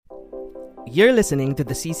You're listening to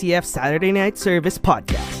the CCF Saturday Night Service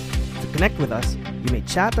podcast. To connect with us, you may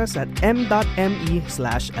chat us at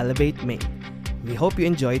m.me/elevatemain. We hope you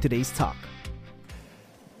enjoy today's talk.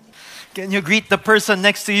 Can you greet the person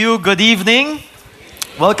next to you? Good evening.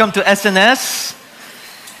 Welcome to SNS.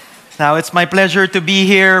 Now, it's my pleasure to be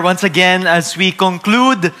here once again as we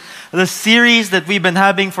conclude the series that we've been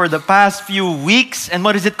having for the past few weeks. And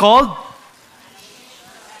what is it called?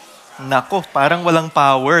 Nako, parang walang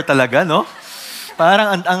power talaga, no?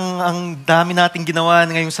 Parang ang dami nating ginawa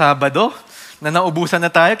ngayong Sabado na naubusan na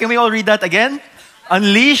tayo. Can we all read that again?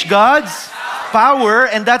 Unleash God's power,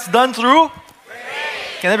 and that's done through?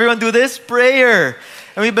 Can everyone do this? Prayer.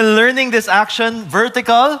 And we've been learning this action,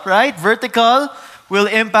 vertical, right? Vertical will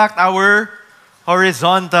impact our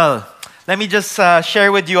horizontal. Let me just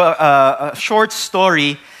share with you a short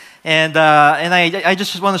story. And I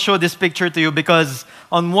just want to show this picture to you because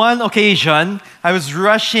on one occasion, I was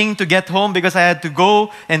rushing to get home because I had to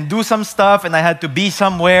go and do some stuff and I had to be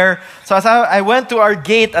somewhere. So as I went to our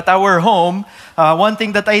gate at our home, one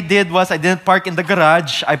thing that I did was I didn't park in the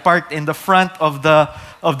garage. I parked in the front of the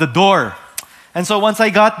door. And so once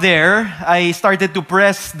I got there, I started to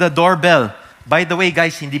press the doorbell. By the way,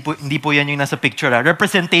 guys, hindi po yan yung nasa picture.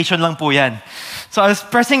 Representation lang po yan. So I was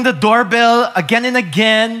pressing the doorbell again and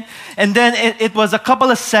again, and then it was a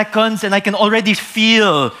couple of seconds, and I can already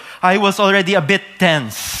feel I was already a bit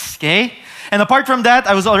tense, okay? And apart from that,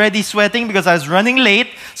 I was already sweating because I was running late,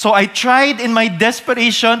 so I tried in my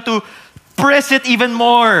desperation to press it even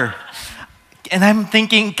more. And I'm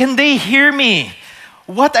thinking, can they hear me?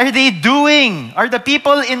 What are they doing? Are the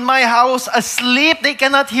people in my house asleep? They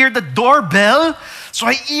cannot hear the doorbell. So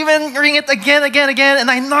I even ring it again,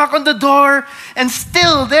 and I knock on the door, and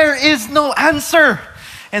still there is no answer.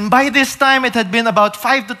 And by this time, it had been about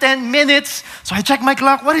 5 to 10 minutes. So I checked my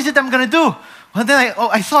clock. What is it I'm going to do? And then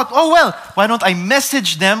I thought, why don't I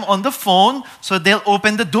message them on the phone so they'll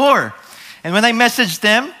open the door? And when I messaged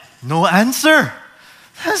them, no answer.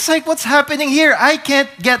 I was like, what's happening here? I can't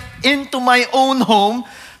get into my own home.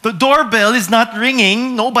 The doorbell is not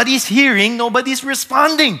ringing. Nobody's hearing. Nobody's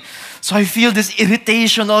responding. So I feel this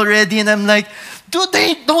irritation already, and I'm like, don't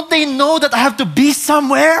they know that I have to be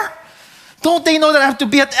somewhere? Don't they know that I have to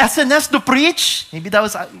be at SNS to preach? Maybe that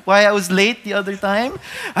was why I was late the other time.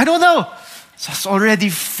 I don't know. So I was already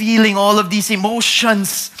feeling all of these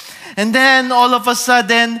emotions. And then all of a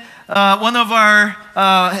sudden, one of our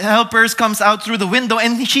helpers comes out through the window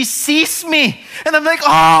and she sees me. And I'm like,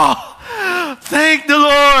 thank the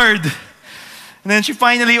Lord. And then she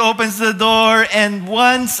finally opens the door, and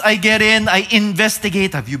once I get in, I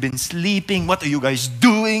investigate. Have you been sleeping? What are you guys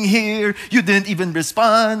doing here? You didn't even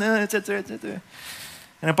respond, etc., etc.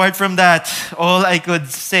 And apart from that, all I could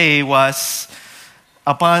say was,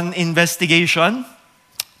 upon investigation,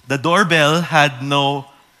 the doorbell had no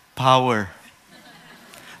power.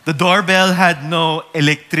 The doorbell had no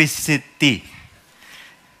electricity.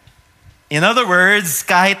 In other words,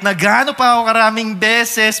 kahit na gaano pa ako karaming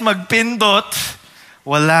beses magpindot,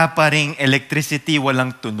 wala pa ring electricity,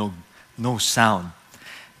 walang tunog, no sound.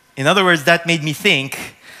 In other words, that made me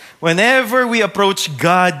think, whenever we approach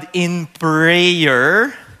God in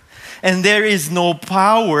prayer, and there is no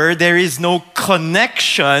power, there is no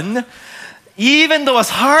connection, even though as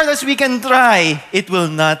hard as we can try, it will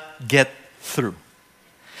not get through.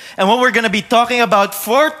 And what we're going to be talking about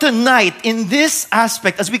for tonight in this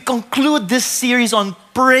aspect, as we conclude this series on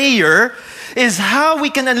prayer, is how we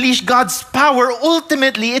can unleash God's power.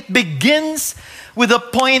 Ultimately, it begins with a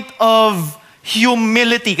point of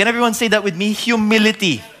humility. Can everyone say that with me?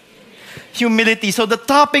 Humility. Humility. So the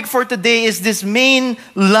topic for today is this main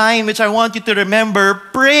line which I want you to remember.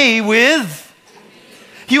 Pray with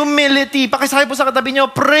humility. Pakisabi po sa katabi nyo,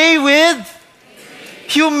 pray with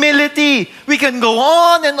humility. We can go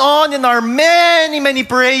on and on in our many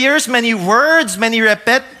prayers, many words, many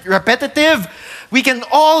repetitive. We can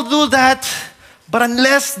all do that. But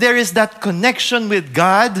unless there is that connection with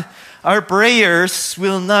God, our prayers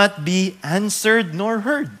will not be answered nor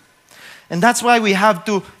heard. And that's why we have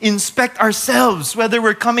to inspect ourselves, whether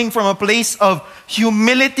we're coming from a place of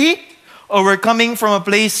humility or we're coming from a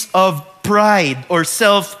place of pride or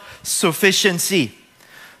self-sufficiency.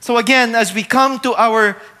 So again, as we come to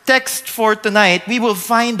our text for tonight, we will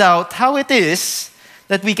find out how it is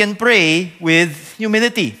that we can pray with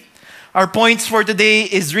humility. Our points for today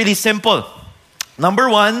is really simple. Number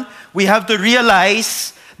one, we have to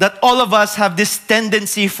realize that all of us have this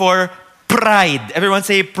tendency for pride. Everyone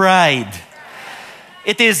say pride.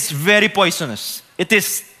 It is very poisonous. It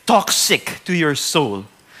is toxic to your soul.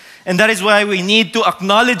 And that is why we need to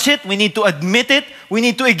acknowledge it, we need to admit it, we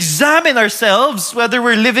need to examine ourselves whether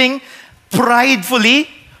we're living pridefully,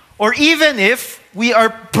 or even if we are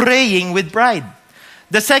praying with pride.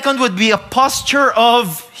 The second would be a posture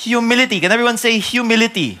of humility. Can everyone say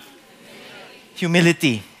humility?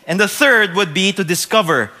 Humility. And the third would be to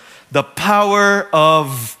discover the power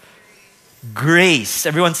of grace.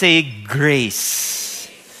 Everyone say grace.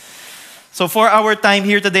 So for our time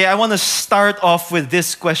here today, I want to start off with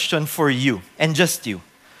this question for you, and just you.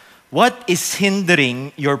 What is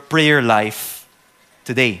hindering your prayer life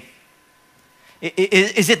today?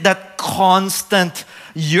 Is it that constant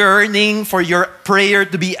yearning for your prayer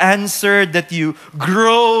to be answered, that you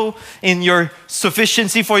grow in your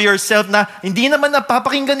sufficiency for yourself na hindi naman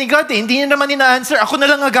napapakinggan ni God hindi naman ina-answer, ako na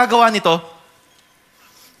lang gagawa nito?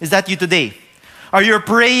 Is that you today? Are your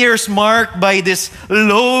prayers marked by this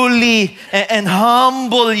lowly and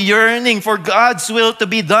humble yearning for God's will to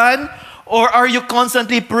be done? Or are you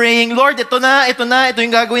constantly praying, Lord, ito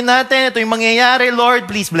yung gagawin natin, ito yung mangyayari, Lord,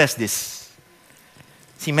 please bless this.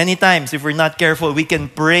 See, many times, if we're not careful, we can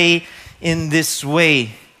pray in this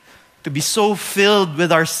way to be so filled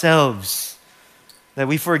with ourselves that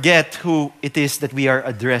we forget who it is that we are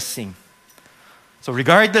addressing. So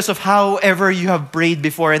regardless of however you have prayed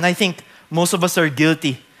before, and I think most of us are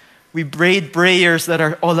guilty, we prayed prayers that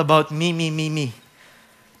are all about me, me, me, me.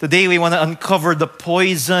 Today, we want to uncover the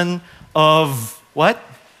poison of what?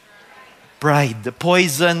 Pride. The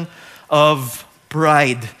poison of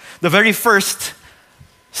pride. The very first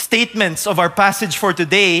statements of our passage for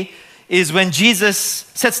today is when Jesus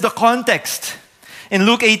sets the context. In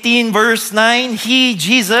Luke 18 verse 9,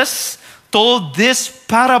 Jesus, told this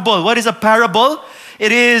parable. What is a parable?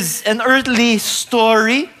 It is an earthly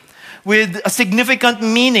story with a significant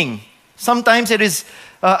meaning. Sometimes it is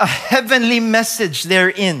a heavenly message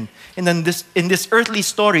therein. In this earthly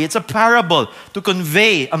story, it's a parable to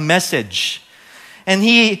convey a message. And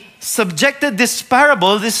he subjected this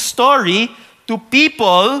parable, this story, to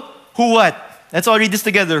people who what? Let's all read this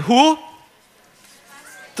together. Who?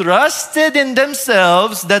 Trusted in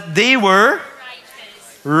themselves that they were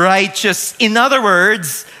righteous. In other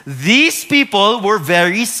words, these people were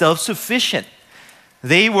very self-sufficient.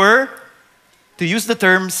 They were, to use the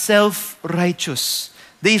term, self-righteous.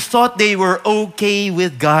 They thought they were okay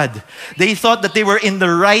with God. They thought that they were in the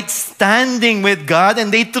right standing with God,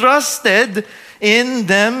 and they trusted in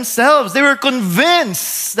themselves. They were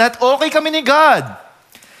convinced that okay kami ni God.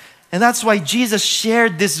 And that's why Jesus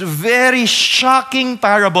shared this very shocking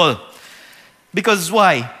parable. Because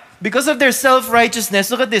why? Because of their self-righteousness,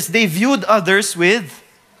 look at this, they viewed others with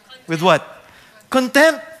what?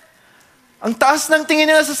 Contempt. Ang taas ng tingin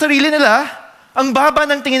nila sa sarili nila, ang baba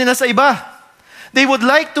ng tingin nila sa iba. They would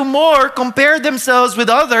like to more compare themselves with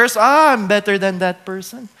others. I'm better than that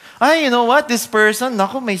person. You know what? This person,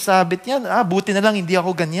 naku, may sabit yan. Buti na lang hindi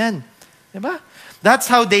ako ganyan. Diba? That's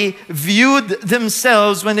how they viewed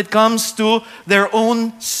themselves when it comes to their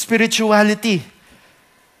own spirituality.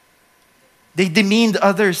 They demeaned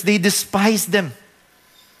others. They despised them.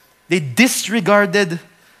 They disregarded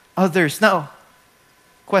others. Now,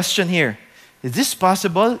 question here. Is this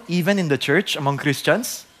possible even in the church among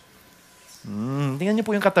Christians? Tingnan niyo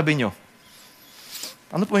po yung katabi niyo.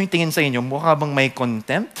 Ano po yung tingin sa inyo? Mukha bang may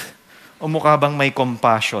contempt? O mukha bang may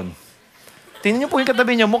compassion? Tingnan niyo po yung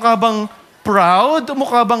katabi niyo. Mukha bang proud? O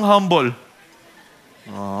mukha bang humble?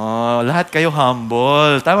 Lahat kayo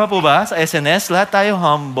humble. Tama po ba? Sa SNS, lahat tayo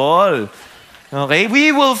humble. Okay? We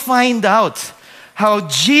will find out how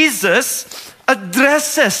Jesus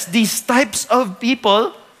addresses these types of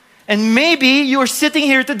people. And maybe you're sitting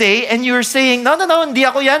here today and you're saying, no, hindi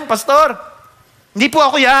ako yan, pastor. Hindi po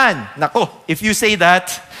ako yan. Nako, if you say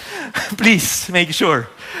that, please make sure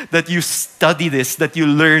that you study this, that you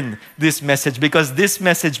learn this message, because this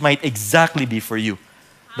message might exactly be for you.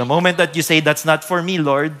 The moment that you say, that's not for me,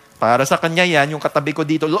 Lord, para sa kanya yan, yung katabi ko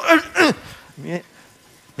dito, Lord,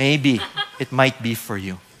 maybe it might be for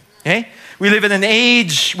you. Okay? We live in an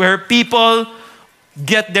age where people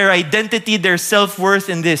get their identity, their self-worth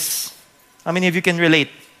in this. How many of you can relate?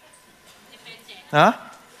 Huh?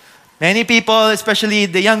 Many people, especially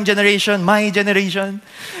the young generation, my generation,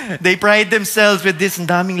 they pride themselves with this,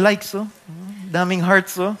 daming likes, daming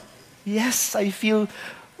hearts. Yes, I feel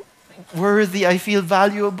worthy, I feel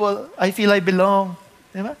valuable, I feel I belong.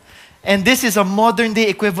 Diba? And this is a modern day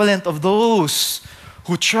equivalent of those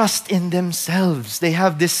who trust in themselves. They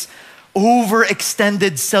have this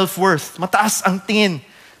overextended self-worth. Mataas ang tingin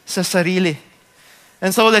sa sarili.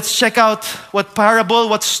 And so let's check out what parable,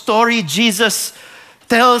 what story Jesus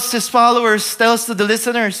tells his followers, tells to the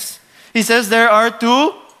listeners. He says there are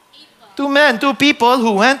two Two men, two people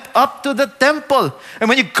who went up to the temple. And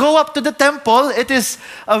when you go up to the temple, it is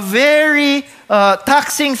a very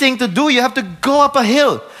taxing thing to do. You have to go up a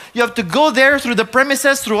hill. You have to go there through the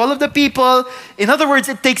premises, through all of the people. In other words,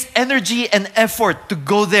 it takes energy and effort to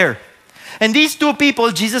go there. And these two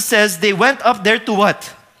people, Jesus says, they went up there to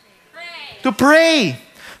what? Pray. To pray.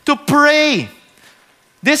 To pray.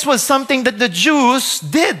 This was something that the Jews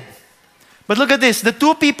did. But look at this. The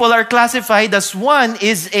two people are classified as one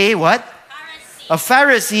is a what? Pharisee. A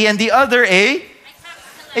Pharisee, and the other a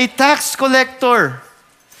tax collector.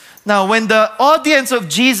 Now, when the audience of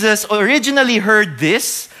Jesus originally heard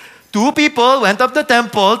this, two people went up the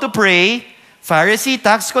temple to pray, Pharisee,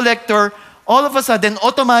 tax collector, all of a sudden,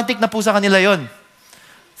 automatic na po sa kanila yon.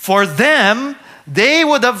 For them, they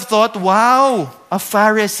would have thought, wow, a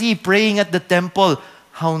Pharisee praying at the temple,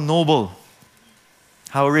 how noble,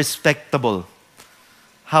 how respectable,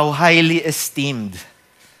 how highly esteemed.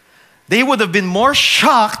 They would have been more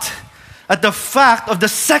shocked at the fact of the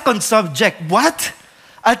second subject. What?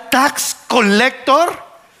 A tax collector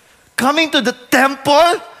coming to the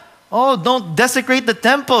temple? Oh, don't desecrate the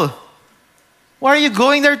temple. Why are you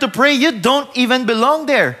going there to pray? You don't even belong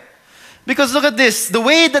there. Because look at this. The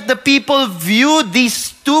way that the people viewed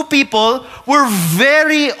these two people were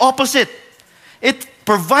very opposite. It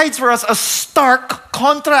provides for us a stark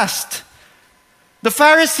contrast. The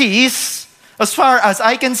Pharisees, as far as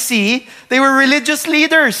I can see, they were religious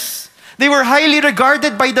leaders. They were highly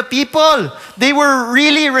regarded by the people. They were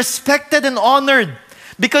really respected and honored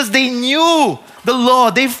because they knew the law.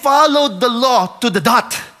 They followed the law to the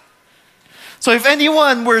dot. So if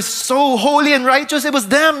anyone were so holy and righteous, it was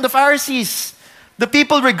them, the Pharisees. The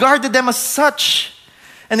people regarded them as such.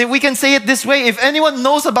 And if we can say it this way, if anyone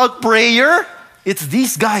knows about prayer, it's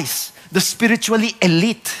these guys, the spiritually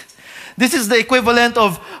elite. This is the equivalent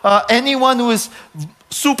of anyone who is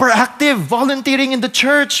super active, volunteering in the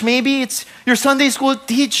church. Maybe it's your Sunday school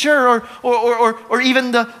teacher or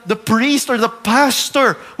even the priest or the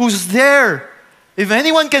pastor who's there. If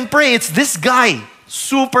anyone can pray, it's this guy,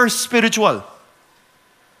 super spiritual.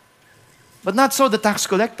 But not so the tax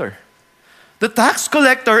collector. The tax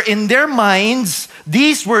collector, in their minds,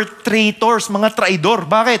 these were traitors, mga traidor.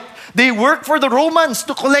 Bakit? They worked for the Romans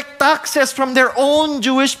to collect taxes from their own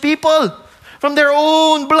Jewish people, from their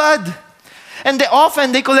own blood. And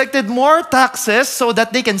often they collected more taxes so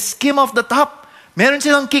that they can skim off the top. Meron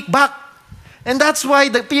silang kickback. And that's why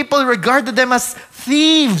the people regarded them as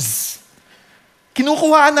thieves.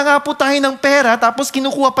 Kinukuhaan na nga po tayo ng pera, tapos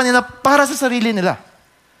kinukuha pa nila para sa sarili nila.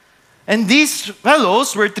 And these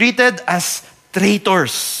fellows were treated as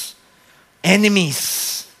traitors,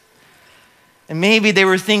 enemies. And maybe they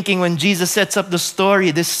were thinking when Jesus sets up the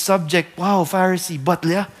story, this subject, wow, Pharisee,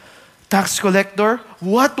 Batlia, tax collector,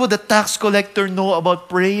 what would a tax collector know about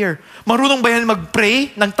prayer? Marunong ba yan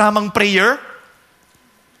mag-pray ng tamang prayer?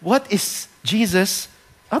 What is Jesus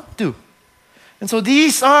up to? And so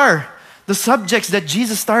these are the subjects that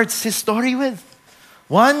Jesus starts his story with.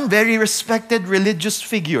 One very respected religious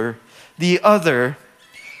figure, the other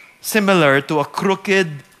similar to a crooked,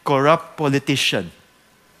 corrupt politician.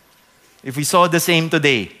 If we saw the same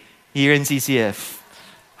today here in CCF,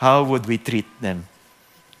 how would we treat them?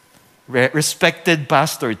 Respected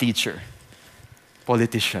pastor, teacher,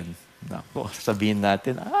 politician. Nako, sabihin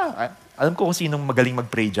natin, alam ko kung sinong magaling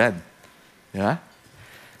mag-pray dyan. Yeah?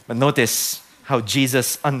 But notice how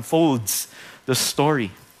Jesus unfolds the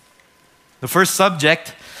story. The first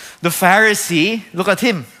subject, the Pharisee, look at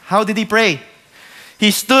him. How did he pray?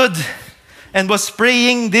 He stood and was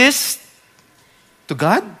praying this to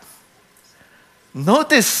God.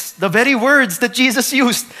 Notice the very words that Jesus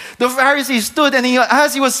used. The Pharisee stood and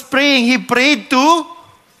as he was praying, he prayed to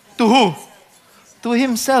who? To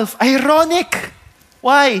himself. Ironic.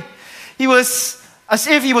 Why? He was as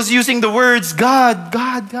if he was using the words God,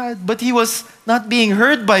 God, God, but he was not being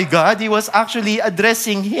heard by God. He was actually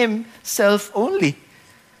addressing himself only.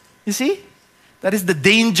 You see? That is the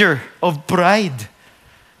danger of pride.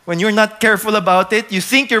 When you're not careful about it, you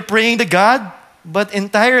think you're praying to God, but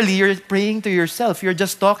entirely you're praying to yourself. You're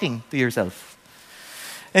just talking to yourself.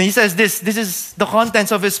 And he says this is the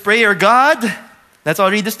contents of his prayer. God, let's all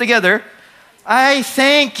read this together. I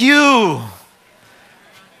thank you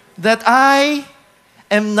that I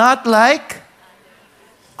am not like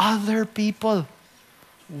other people.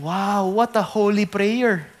 Wow, what a holy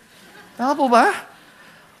prayer. Tama po ba?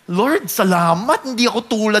 Lord, salamat, hindi ako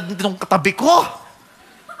tulad ng katabi ko.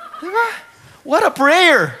 Diba? What a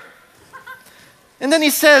prayer. And then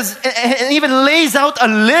he says, and even lays out a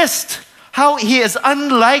list how he is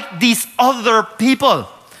unlike these other people.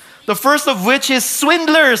 The first of which is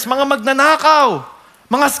swindlers, mga magnanakaw,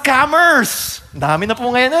 Mga scammers. Dami na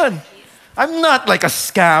po ngayon nun. I'm not like a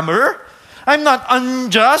scammer. I'm not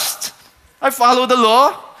unjust. I follow the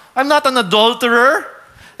law. I'm not an adulterer.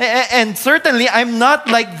 And certainly, I'm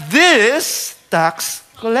not like this tax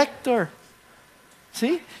collector.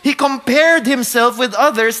 See? He compared himself with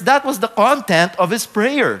others. That was the content of his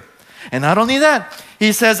prayer. And not only that,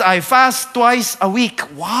 he says, I fast twice a week.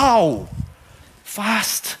 Wow!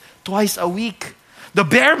 Fast twice a week. The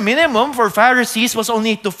bare minimum for Pharisees was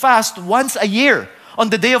only to fast once a year on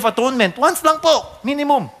the Day of Atonement. Once lang po,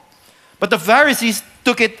 minimum. But the Pharisees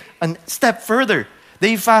took it a step further.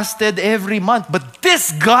 They fasted every month. But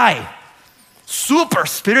this guy, super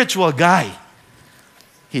spiritual guy,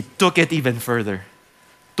 he took it even further.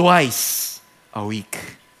 Twice a week.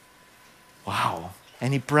 Wow.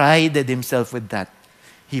 And he prided himself with that.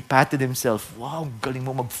 He patted himself, wow, galing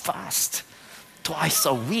mo mag-fast. Twice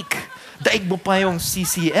a week. Daig mo pa yung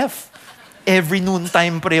CCF. Every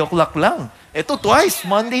noontime 3 o'clock lang. Ito twice,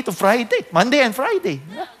 Monday to Friday. Monday and Friday.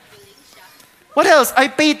 Yeah. What else? I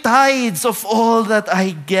pay tithes of all that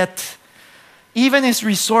I get. Even his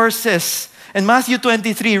resources. And Matthew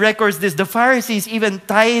 23 records this. The Pharisees even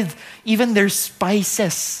tithe even their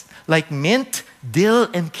spices. Like mint, dill,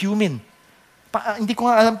 and cumin. Hindi ko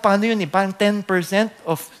nga alam paano yun eh. Parang 10%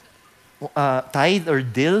 of tithe or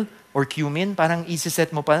dill or cumin. Parang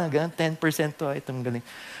isi-set mo pa. 10% to. Itong galing.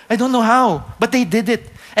 I don't know how. But they did it.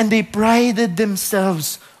 And they prided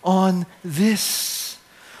themselves on this.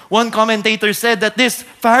 One commentator said that this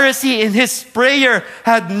Pharisee in his prayer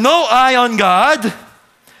had no eye on God.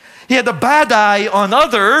 He had a bad eye on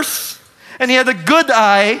others. And he had a good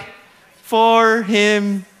eye for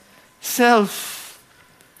himself.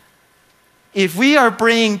 If we are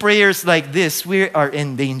praying prayers like this, we are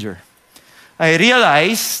in danger. I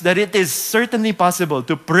realize that it is certainly possible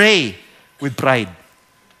to pray with pride.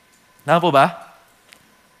 Tama po ba?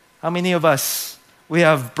 How many of us, we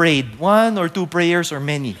have prayed 1 or 2 prayers or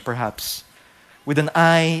many perhaps, with an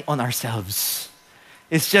eye on ourselves.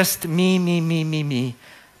 It's just me.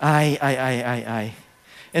 I.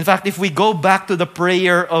 In fact, if we go back to the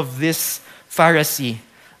prayer of this Pharisee,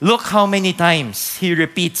 look how many times he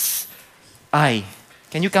repeats, I.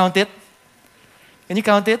 Can you count it? Can you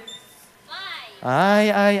count it?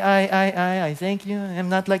 I. Thank you. I'm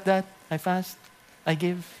not like that. I fast. I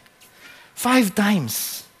give. 5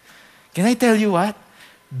 times. Can I tell you what?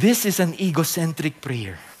 This is an egocentric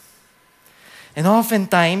prayer. And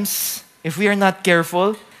oftentimes, if we are not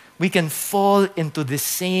careful, we can fall into the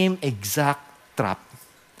same exact trap.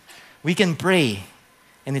 We can pray,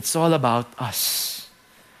 and it's all about us.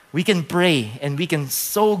 We can pray, and we can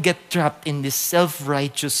so get trapped in this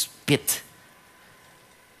self-righteous pit.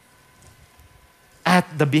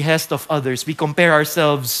 At the behest of others, we compare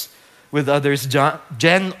ourselves with others.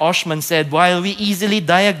 Jen Oshman said, while we easily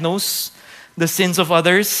diagnose the sins of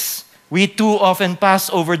others, we too often pass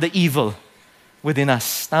over the evil within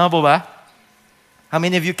us. Tama po ba? How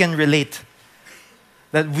many of you can relate?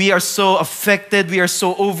 That we are so affected, we are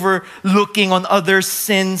so overlooking on others'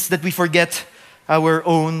 sins that we forget our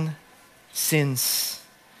own sins.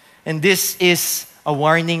 And this is a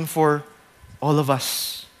warning for all of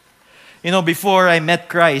us. You know, before I met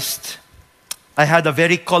Christ, I had a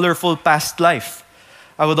very colorful past life.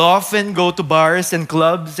 I would often go to bars and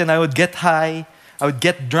clubs and I would get high, I would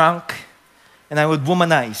get drunk, and I would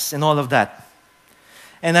womanize and all of that.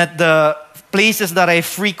 And at the places that I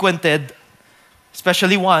frequented,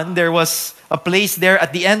 especially one, there was a place there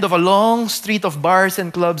at the end of a long street of bars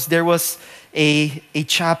and clubs, there was a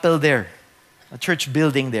chapel there, a church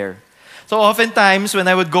building there. So oftentimes when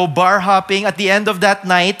I would go bar hopping at the end of that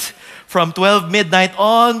night, from 12 midnight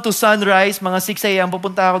on to sunrise, mga 6 a.m.,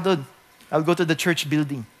 pupunta ako doon. I'll go to the church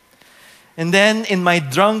building. And then in my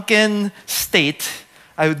drunken state,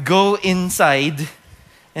 I would go inside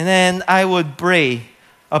and then I would pray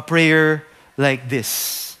a prayer like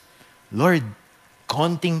this. Lord,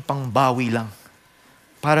 konting pangbawi lang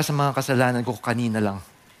para sa mga kasalanan ko kanina lang.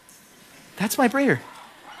 That's my prayer.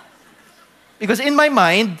 Because in my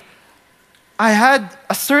mind, I had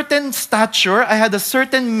a certain stature, I had a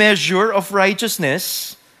certain measure of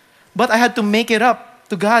righteousness, but I had to make it up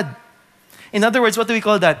to God. In other words, what do we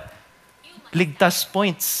call that? Ligtas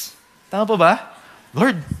points. Tama po ba?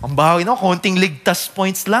 Lord, ang bawi na, konting ligtas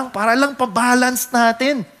points lang para lang pa-balance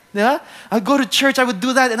natin. Diba? I'd go to church, I would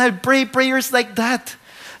do that, and I'd pray prayers like that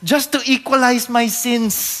just to equalize my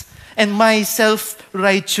sins and my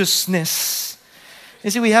self-righteousness.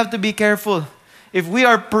 You see, we have to be careful. If we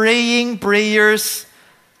are praying prayers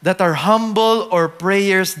that are humble or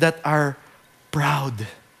prayers that are proud.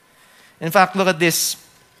 In fact, look at this.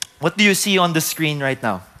 What do you see on the screen right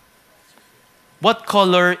now? What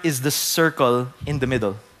color is the circle in the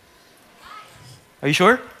middle? Are you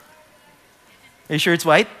sure? Are you sure it's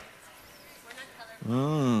white?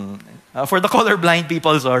 For the colorblind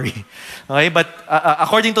people, sorry. Okay, but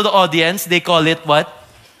according to the audience, they call it what?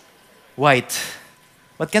 White.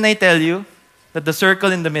 But can I tell you that the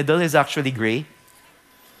circle in the middle is actually gray?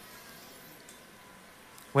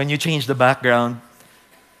 When you change the background,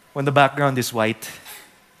 when the background is white,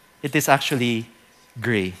 it is actually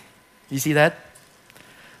gray. You see that?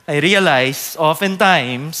 I realize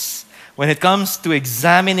oftentimes when it comes to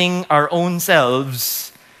examining our own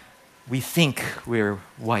selves, we think we're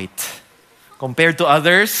white. Compared to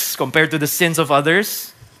others, compared to the sins of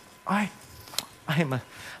others,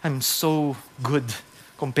 I'm so good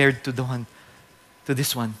compared to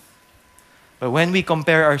this one. But when we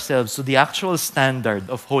compare ourselves to the actual standard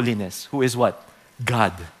of holiness, who is what?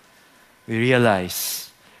 God, we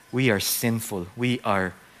realize we are sinful. We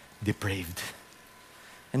are depraved.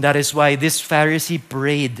 And that is why this Pharisee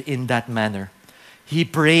prayed in that manner. He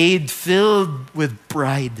prayed filled with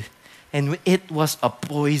pride, and it was a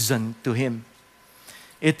poison to him.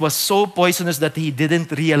 It was so poisonous that he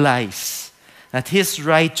didn't realize that his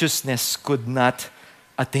righteousness could not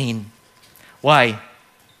attain. Why?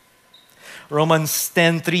 Romans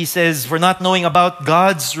 10:3 says, "For not knowing about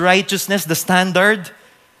God's righteousness, the standard,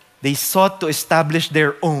 they sought to establish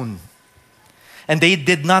their own. And they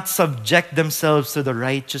did not subject themselves to the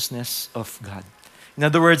righteousness of God." In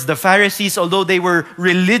other words, the Pharisees, although they were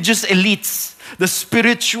religious elites, the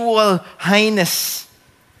spiritual highness,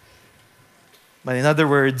 but in other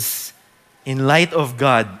words, in light of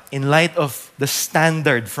God, in light of the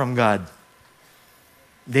standard from God,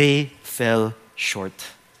 they fell short.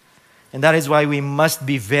 And that is why we must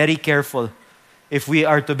be very careful if we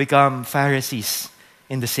are to become Pharisees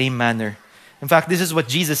in the same manner. In fact, this is what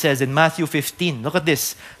Jesus says in Matthew 15. Look at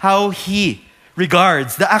this. How he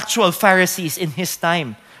regards the actual Pharisees in his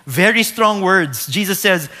time. Very strong words. Jesus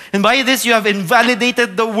says, "And by this you have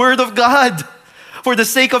invalidated the word of God for the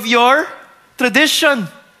sake of your tradition."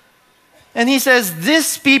 And he says,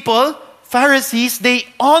 these people, Pharisees,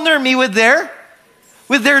 they honor me with their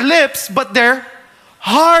lips, but their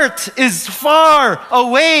heart is far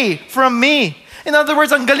away from me. In other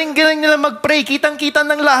words, ang galing-galing nila mag-pray, kitang-kita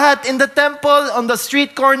ng lahat in the temple, on the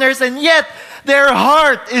street corners, and yet their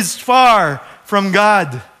heart is far from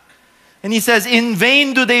God. And he says, "In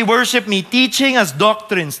vain do they worship me, teaching as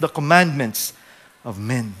doctrines the commandments of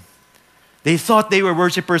men." They thought they were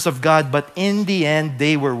worshipers of God, but in the end,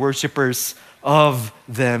 they were worshipers of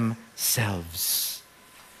themselves.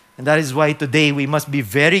 And that is why today we must be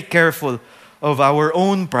very careful of our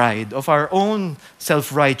own pride, of our own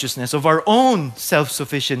self-righteousness, of our own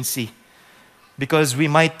self-sufficiency, because we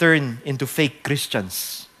might turn into fake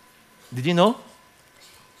Christians. Did you know?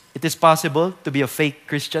 It is possible to be a fake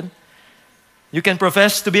Christian. You can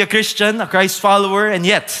profess to be a Christian, a Christ follower, and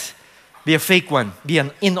yet be a fake one, be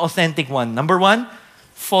an inauthentic one. Number one,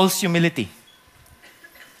 false humility.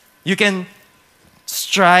 You can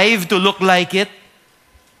strive to look like it,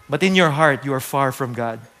 but in your heart, you are far from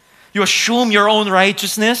God. You assume your own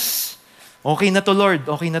righteousness. Okay na to, Lord.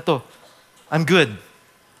 Okay na to. I'm good.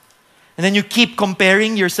 And then you keep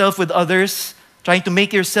comparing yourself with others, trying to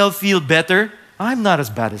make yourself feel better. I'm not as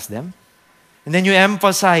bad as them. And then you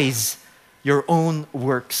emphasize your own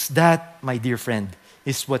works. That, my dear friend,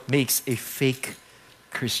 is what makes a fake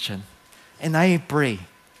Christian. And I pray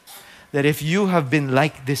that if you have been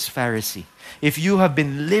like this Pharisee, if you have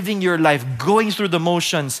been living your life, going through the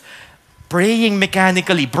motions, praying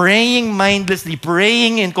mechanically, praying mindlessly,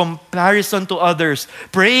 praying in comparison to others,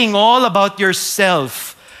 praying all about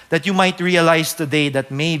yourself, that you might realize today that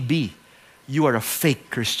maybe you are a fake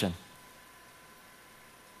Christian.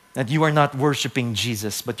 That you are not worshiping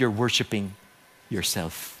Jesus, but you're worshiping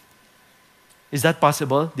yourself. Is that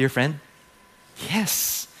possible, dear friend?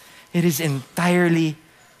 Yes, it is entirely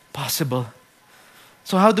possible.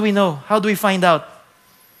 So how do we know? How do we find out?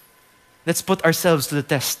 Let's put ourselves to the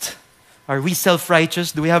test. Are we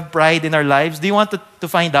self-righteous? Do we have pride in our lives? Do you want to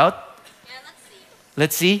find out? Yeah, let's see.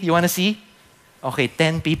 Let's see. You want to see? Okay,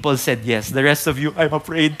 10 people said yes. The rest of you, I'm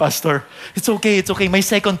afraid, Pastor. It's okay, it's okay. May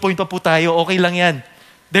second point pa po tayo. Okay lang yan.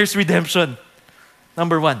 There's redemption.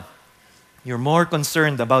 Number one, you're more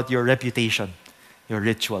concerned about your reputation, your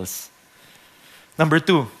rituals. Number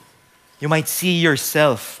two, you might see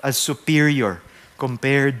yourself as superior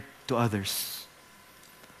compared to others.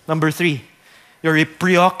 Number three, you're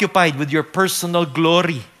preoccupied with your personal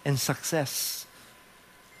glory and success.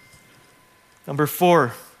 Number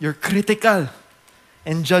four, you're critical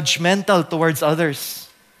and judgmental towards others.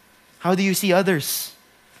 How do you see others?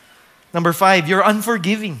 Number five, you're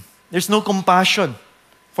unforgiving. There's no compassion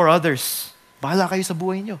for others. Bahala kayo sa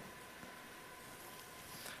buhay nyo.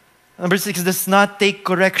 Number 6, does not take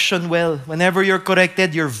correction well. Whenever you're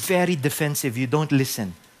corrected, you're very defensive. You don't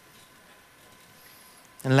listen.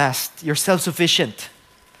 And last, you're self-sufficient.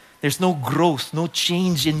 There's no growth, no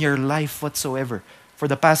change in your life whatsoever for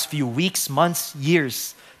the past few weeks, months,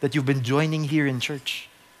 years that you've been joining here in church.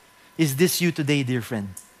 Is this you today, dear friend?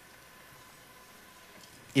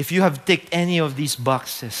 If you have ticked any of these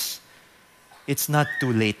boxes, it's not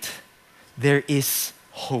too late. There is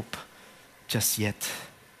hope just yet.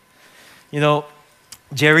 You know,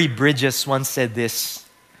 Jerry Bridges once said this: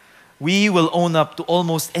 we will own up to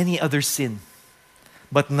almost any other sin,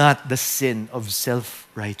 but not the sin of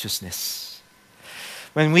self-righteousness.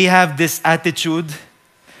 When we have this attitude,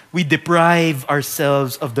 we deprive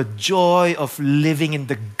ourselves of the joy of living in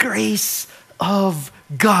the grace of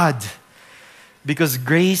God. Because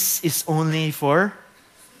grace is only for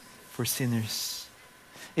sinners.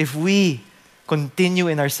 If we continue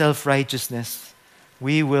in our self-righteousness,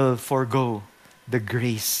 we will forego the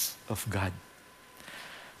grace of God.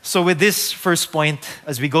 So with this first point,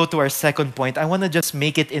 as we go to our second point, I want to just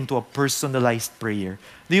make it into a personalized prayer.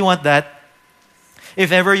 Do you want that?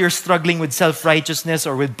 If ever you're struggling with self-righteousness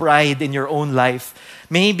or with pride in your own life,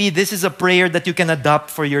 maybe this is a prayer that you can adopt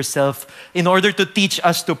for yourself in order to teach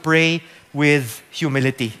us to pray with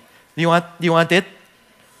humility. Do you want it?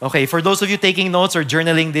 Okay, for those of you taking notes or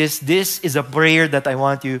journaling this is a prayer that I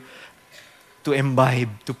want you to imbibe,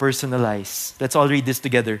 to personalize. Let's all read this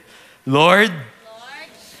together. Lord,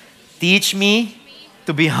 teach me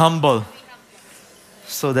to be humble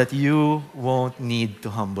so that you won't need to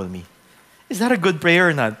humble me. Is that a good prayer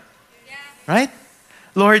or not? Yeah. Right?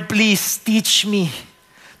 Lord, please teach me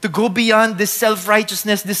to go beyond this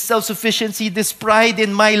self-righteousness, this self-sufficiency, this pride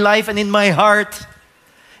in my life and in my heart.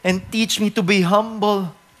 And teach me to be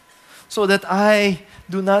humble so that I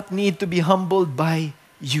do not need to be humbled by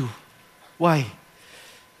you. Why?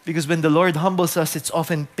 Because when the Lord humbles us, it's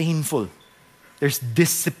often painful. There's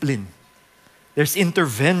discipline. There's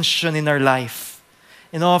intervention in our life.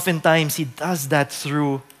 And oftentimes, He does that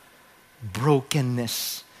through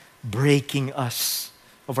brokenness, breaking us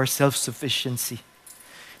of our self-sufficiency.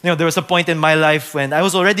 You know, there was a point in my life when I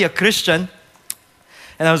was already a Christian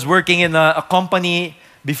and I was working in a company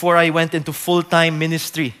before I went into full-time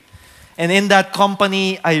ministry. And in that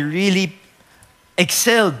company, I really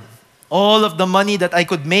excelled. All of the money that I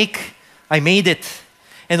could make, I made it.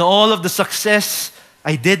 And all of the success,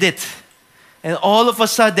 I did it. And all of a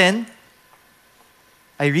sudden,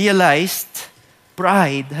 I realized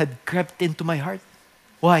pride had crept into my heart.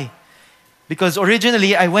 Why? Because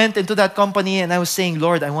originally, I went into that company and I was saying,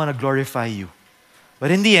 Lord, I want to glorify you.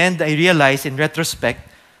 But in the end, I realized in retrospect,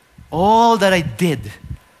 all that I did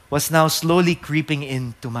was now slowly creeping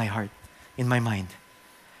into my heart, in my mind.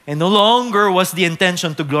 And no longer was the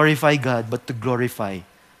intention to glorify God, but to glorify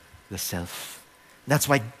the self. That's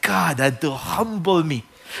why God had to humble me.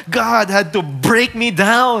 God had to break me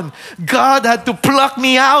down. God had to pluck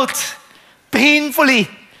me out painfully.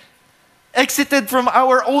 Exited from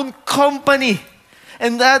our own company.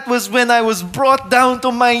 And that was when I was brought down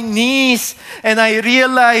to my knees and I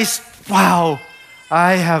realized, wow,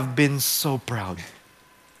 I have been so proud.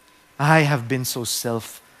 I have been so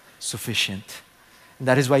self-sufficient. And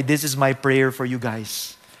that is why this is my prayer for you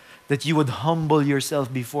guys, that you would humble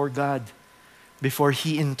yourself before God, before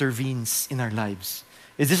He intervenes in our lives.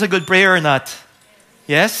 Is this a good prayer or not?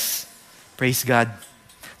 Yes? Praise God.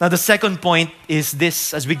 Now the second point is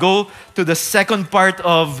this. As we go to the second part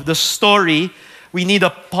of the story, we need a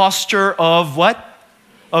posture of what?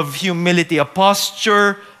 Of humility. A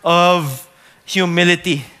posture of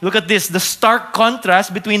humility. Look at this. The stark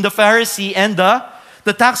contrast between the Pharisee and the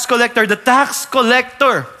tax collector. The tax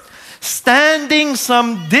collector, standing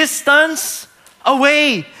some distance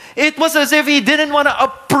away. It was as if he didn't want to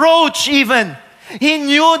approach even. He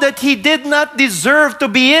knew that he did not deserve to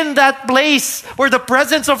be in that place where the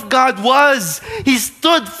presence of God was. He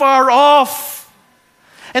stood far off.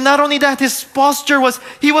 And not only that, his posture was,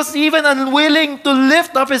 he was even unwilling to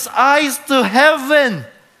lift up his eyes to heaven.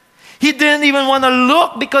 He didn't even want to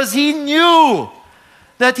look because he knew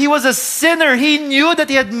that he was a sinner. He knew that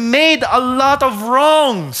he had made a lot of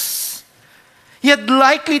wrongs. He had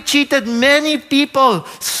likely cheated many people,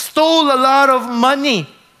 stole a lot of money.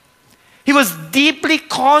 He was deeply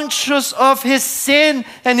conscious of his sin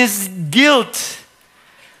and his guilt.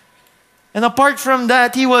 And apart from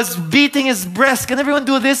that, he was beating his breast. Can everyone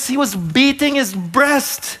do this? He was beating his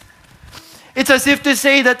breast. It's as if to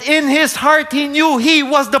say that in his heart, he knew he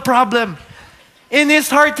was the problem. In his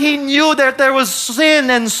heart, he knew that there was sin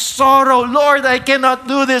and sorrow. Lord, I cannot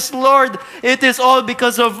do this. Lord, it is all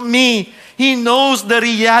because of me. He knows the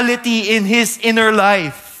reality in his inner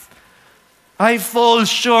life. I fall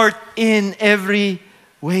short in every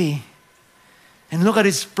way. And look at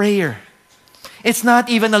his prayer. It's not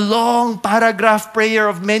even a long paragraph prayer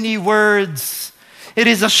of many words. It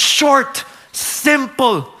is a short,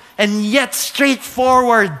 simple, and yet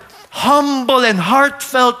straightforward, humble and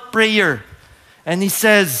heartfelt prayer. And he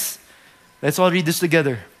says, let's all read this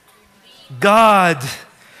together. God,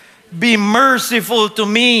 be merciful to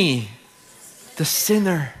me, the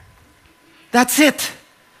sinner. That's it.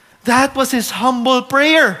 That was his humble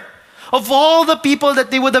prayer. Of all the people that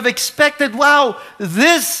they would have expected, wow,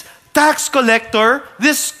 this tax collector,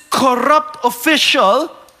 this corrupt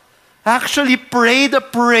official, actually prayed a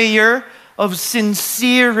prayer of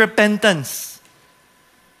sincere repentance.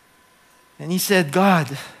 And he said,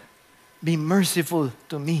 God, be merciful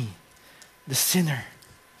to me, the sinner.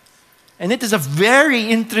 And it is a very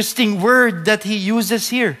interesting word that he uses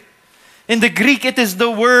here. In the Greek, it is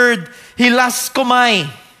the word hilaskomai.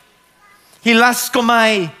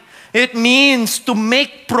 Hilaskomai. It means to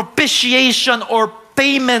make propitiation or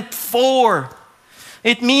payment for.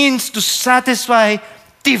 It means to satisfy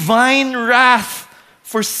divine wrath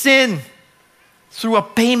for sin through a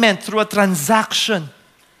payment, through a transaction.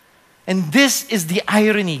 And this is the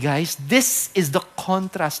irony, guys. This is the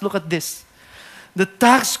contrast. Look at this. The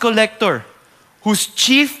tax collector, whose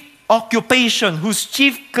chief occupation, whose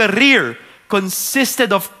chief career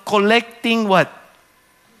consisted of collecting what?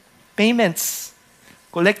 Payments.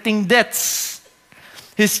 Collecting debts.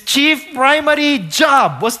 His chief primary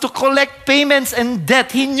job was to collect payments and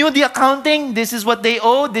debt. He knew the accounting. This is what they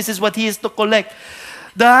owe. This is what he is to collect.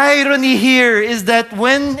 The irony here is that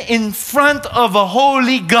when in front of a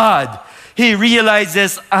holy God, he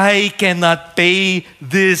realizes, I cannot pay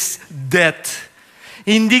this debt.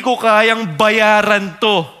 Hindi ko kayang bayaran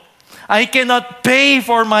to. I cannot pay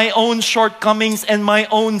for my own shortcomings and my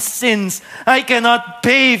own sins. I cannot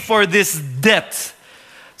pay for this debt.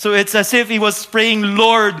 So it's as if he was praying,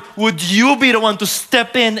 Lord, would you be the one to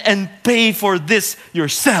step in and pay for this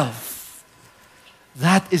yourself?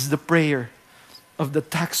 That is the prayer of the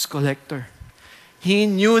tax collector. He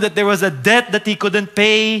knew that there was a debt that he couldn't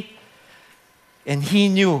pay, and he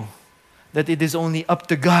knew that it is only up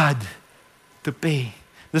to God to pay.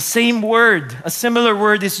 The same word, a similar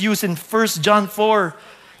word is used in 1 John 4.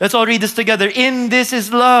 Let's all read this together. In this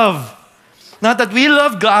is love. Not that we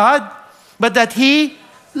love God, but that He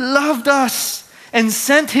loved us and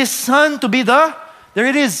sent His Son to be there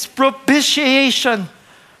it is, propitiation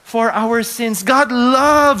for our sins. God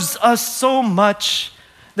loves us so much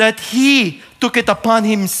that He took it upon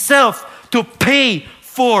Himself to pay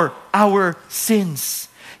for our sins.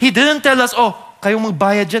 He didn't tell us, oh, kayong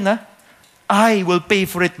magbayad dyan ha. I will pay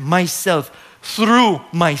for it myself through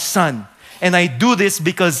my Son. And I do this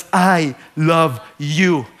because I love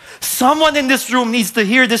you. Someone in this room needs to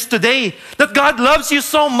hear this today. That God loves you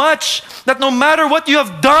so much that no matter what you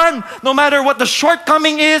have done, no matter what the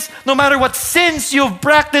shortcoming is, no matter what sins you've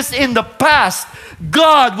practiced in the past,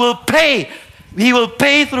 God will pay. He will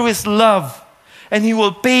pay through His love. And He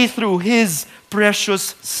will pay through His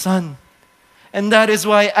precious Son. And that is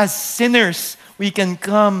why as sinners, we can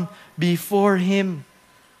come before Him.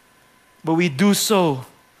 But we do so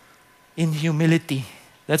in humility.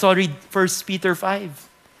 Let's all read 1 Peter 5.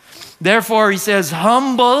 Therefore, he says,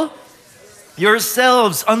 humble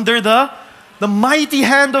yourselves under the mighty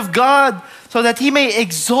hand of God, so that He may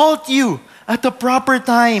exalt you at the proper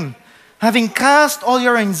time, having cast all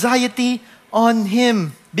your anxiety on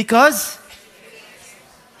Him, because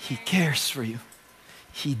He cares for you.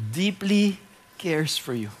 He deeply cares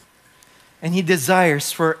for you. And He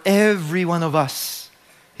desires for every one of us,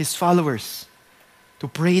 His followers, to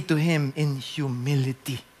pray to Him in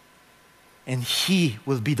humility. And He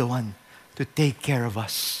will be the one to take care of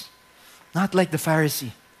us. Not like the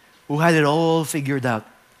Pharisee who had it all figured out,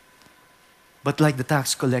 but like the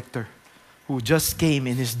tax collector who just came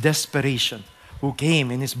in his desperation, who came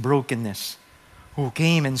in his brokenness, who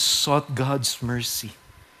came and sought God's mercy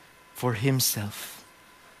for himself.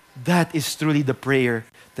 That is truly the prayer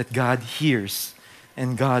that God hears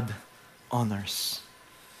and God honors.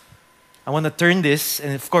 I want to turn this,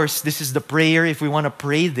 and of course, this is the prayer. If we want to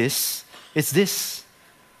pray this, it's this: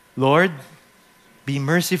 Lord, be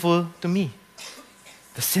merciful to me,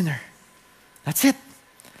 the sinner. That's it.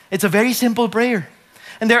 It's a very simple prayer.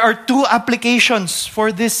 And there are two applications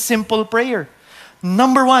for this simple prayer.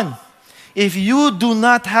 Number one, if you do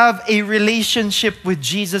not have a relationship with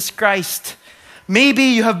Jesus Christ, Maybe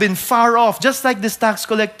you have been far off, just like this tax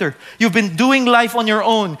collector. You've been doing life on your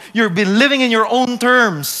own. You've been living in your own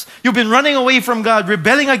terms. You've been running away from God,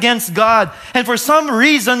 rebelling against God. And for some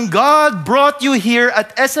reason, God brought you here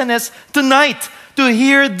at SNS tonight to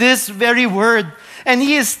hear this very word. And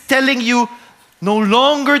He is telling you, no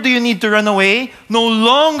longer do you need to run away. No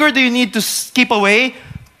longer do you need to keep away.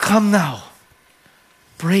 Come now.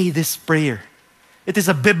 Pray this prayer. It is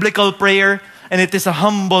a biblical prayer and it is a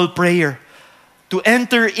humble prayer. To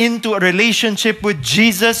enter into a relationship with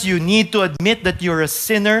Jesus, you need to admit that you're a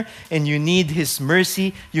sinner and you need His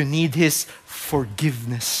mercy. You need His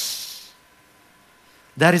forgiveness.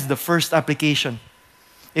 That is the first application.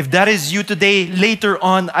 If that is you today, later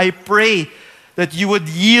on, I pray that you would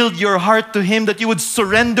yield your heart to Him, that you would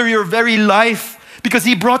surrender your very life because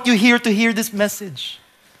He brought you here to hear this message.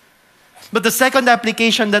 But the second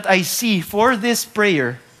application that I see for this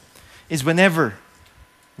prayer is whenever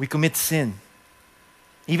we commit sin.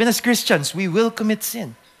 Even as Christians, we will commit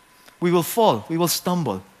sin. We will fall. We will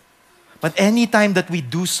stumble. But anytime that we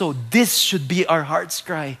do so, this should be our heart's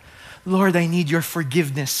cry. Lord, I need your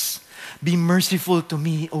forgiveness. Be merciful to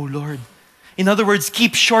me, O Lord. In other words,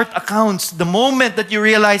 keep short accounts. The moment that you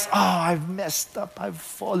realize, I've messed up, I've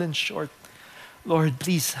fallen short. Lord,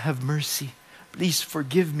 please have mercy. Please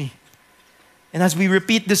forgive me. And as we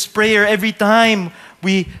repeat this prayer, every time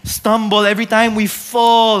we stumble, every time we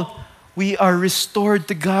fall, we are restored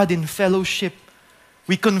to God in fellowship.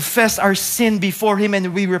 We confess our sin before Him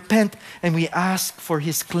and we repent and we ask for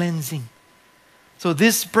His cleansing. So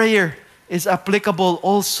this prayer is applicable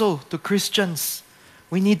also to Christians.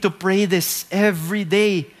 We need to pray this every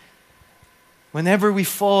day whenever we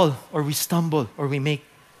fall or we stumble or we make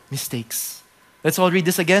mistakes. Let's all read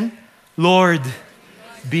this again. Lord,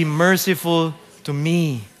 be merciful to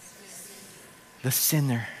me, the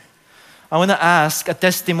sinner. I want to ask a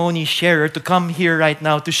testimony sharer to come here right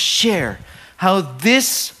now to share how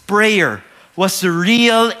this prayer was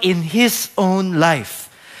real in his own life.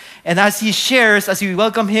 And as he shares, as we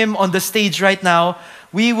welcome him on the stage right now,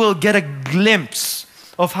 we will get a glimpse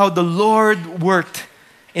of how the Lord worked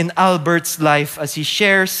in Albert's life as he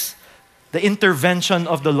shares the intervention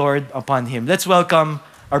of the Lord upon him. Let's welcome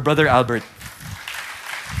our brother Albert.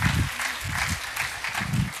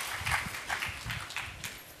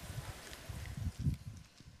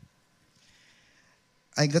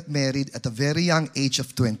 I got married at a very young age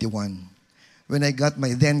of 21 when I got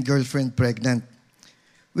my then girlfriend pregnant.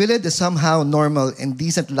 We led a somehow normal and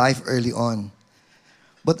decent life early on.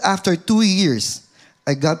 But after 2 years,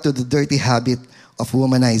 I got to the dirty habit of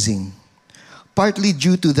womanizing, partly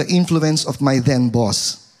due to the influence of my then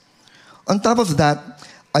boss. On top of that,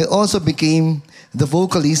 I also became the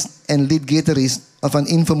vocalist and lead guitarist of an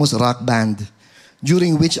infamous rock band,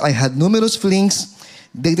 during which I had numerous flings,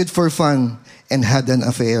 dated for fun, and had an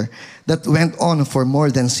affair that went on for more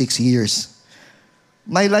than 6 years.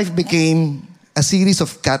 My life became a series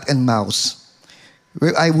of cat and mouse,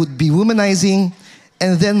 where I would be womanizing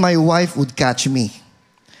and then my wife would catch me.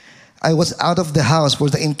 I was out of the house for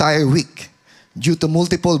the entire week due to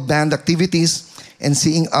multiple band activities and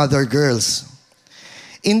seeing other girls.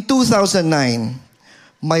 In 2009,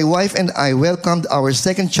 my wife and I welcomed our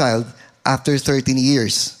second child after 13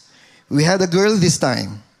 years. We had a girl this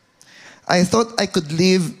time. I thought I could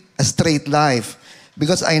live a straight life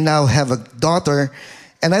because I now have a daughter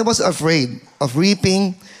and I was afraid of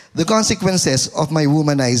reaping the consequences of my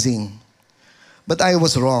womanizing. But I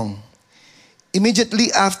was wrong.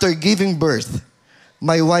 Immediately after giving birth,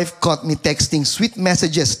 my wife caught me texting sweet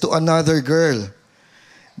messages to another girl.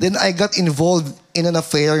 Then I got involved in an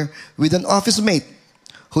affair with an office mate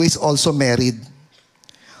who is also married.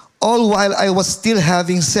 All while I was still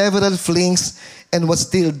having several flings and was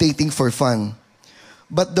still dating for fun.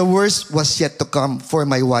 But the worst was yet to come for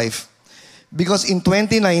my wife. Because in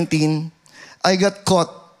 2019, I got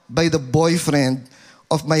caught by the boyfriend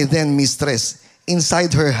of my then mistress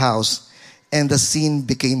inside her house, and the scene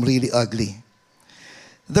became really ugly.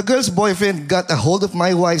 The girl's boyfriend got a hold of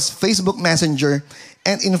my wife's Facebook Messenger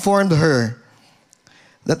and informed her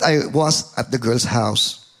that I was at the girl's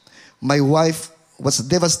house. My wife was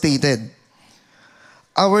devastated.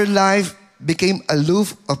 Our life became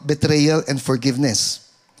aloof of betrayal and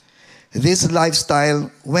forgiveness. This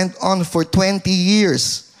lifestyle went on for 20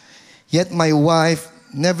 years, yet my wife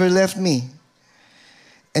never left me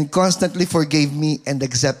and constantly forgave me and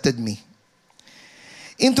accepted me.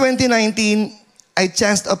 In 2019, I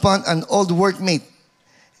chanced upon an old workmate,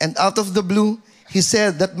 and out of the blue, he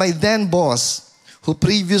said that my then boss, who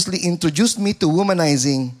previously introduced me to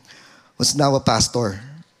womanizing, was now a pastor.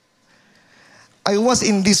 I was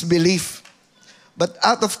in disbelief, but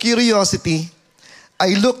out of curiosity,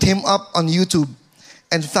 I looked him up on YouTube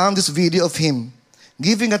and found this video of him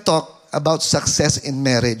giving a talk about success in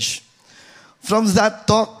marriage. From that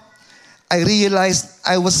talk, I realized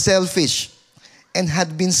I was selfish and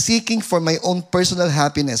had been seeking for my own personal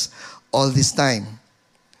happiness all this time.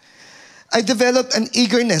 I developed an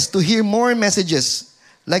eagerness to hear more messages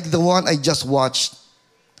like the one I just watched.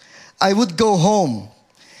 I would go home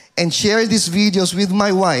and share these videos with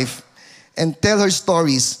my wife and tell her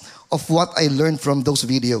stories of what I learned from those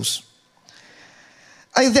videos.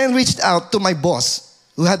 I then reached out to my boss,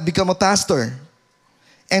 who had become a pastor,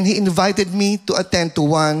 and he invited me to attend to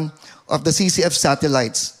one of the CCF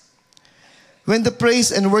satellites. When the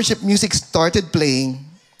praise and worship music started playing,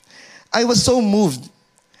 I was so moved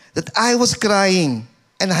that I was crying,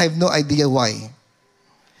 and I have no idea why.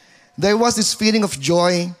 There was this feeling of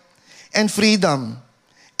joy and freedom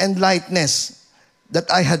and lightness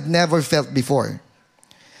that I had never felt before.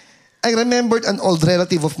 I remembered an old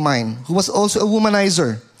relative of mine who was also a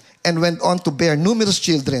womanizer and went on to bear numerous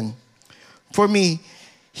children. For me,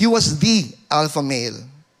 he was the alpha male,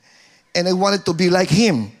 and I wanted to be like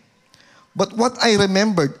him. But what I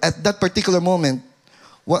remembered at that particular moment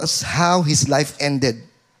was how his life ended.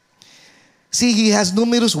 See, he has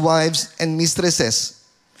numerous wives and mistresses.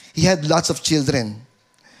 He had lots of children.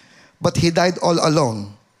 But he died all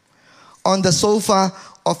alone on the sofa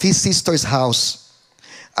of his sister's house.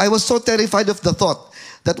 I was so terrified of the thought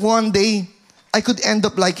that one day I could end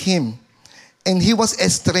up like him. And he was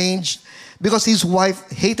estranged because his wife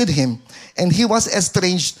hated him, and he was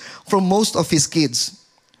estranged from most of his kids.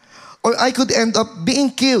 Or I could end up being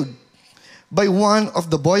killed by one of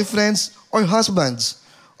the boyfriends or husbands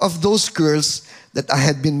of those girls that I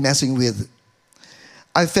had been messing with.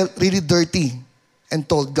 I felt really dirty and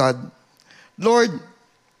told God, Lord,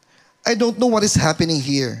 I don't know what is happening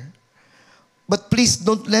here, but please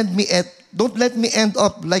don't let me end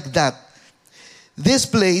up like that. This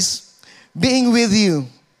place, being with you,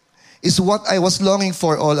 is what I was longing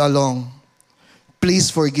for all along. Please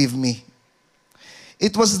forgive me.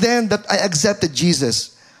 It was then that I accepted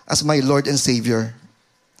Jesus as my Lord and Savior.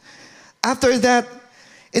 After that,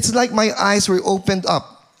 it's like my eyes were opened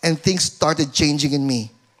up and things started changing in me.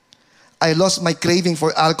 I lost my craving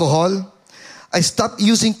for alcohol. I stopped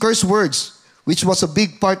using curse words, which was a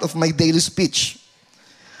big part of my daily speech.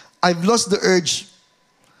 I've lost the urge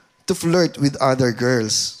to flirt with other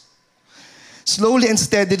girls. Slowly and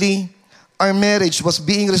steadily, our marriage was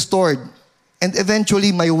being restored, and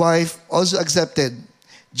eventually my wife also accepted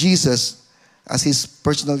Jesus as his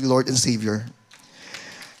personal Lord and Savior.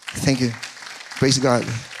 Thank you. Praise God.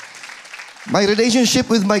 My relationship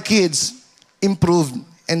with my kids improved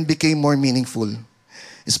and became more meaningful,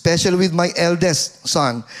 especially with my eldest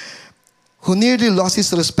son, who nearly lost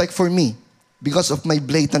his respect for me because of my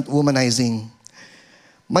blatant womanizing.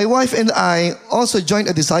 My wife and I also joined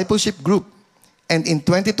a discipleship group, and in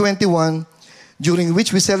 2021, during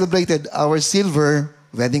which we celebrated our silver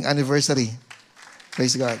wedding anniversary.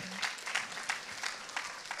 Praise God.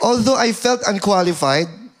 Although I felt unqualified,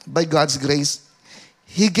 by God's grace,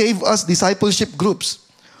 He gave us discipleship groups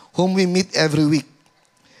whom we meet every week.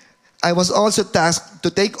 I was also tasked to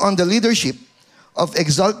take on the leadership of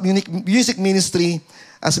Exalt Music Ministry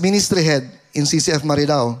as ministry head in CCF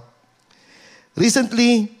Marilao.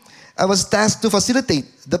 Recently, I was tasked to facilitate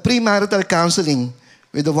the premarital counseling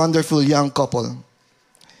with a wonderful young couple.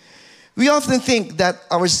 We often think that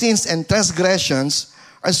our sins and transgressions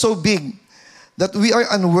are so big that we are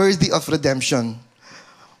unworthy of redemption.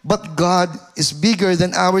 But God is bigger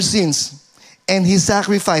than our sins, and He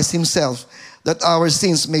sacrificed Himself that our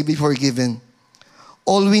sins may be forgiven.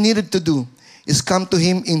 All we needed to do is come to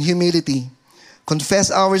Him in humility, confess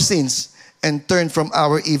our sins, and turn from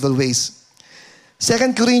our evil ways.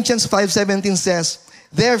 2 Corinthians 5:17 says,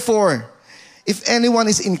 "Therefore, if anyone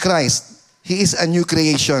is in Christ, he is a new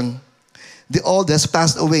creation. The old has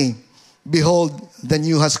passed away. Behold, the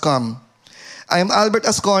new has come." I am Albert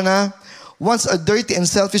Ascona, once a dirty and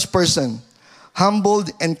selfish person, humbled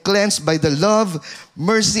and cleansed by the love,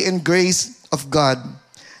 mercy, and grace of God.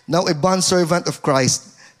 Now a bondservant of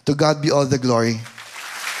Christ. To God be all the glory.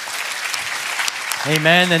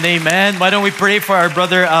 Amen and amen. Why don't we pray for our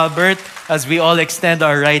brother Albert as we all extend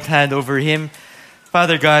our right hand over him.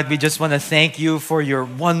 Father God, we just want to thank you for your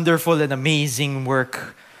wonderful and amazing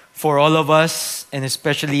work for all of us, and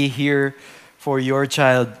especially here for your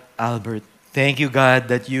child, Albert. Thank you, God,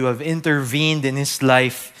 that you have intervened in his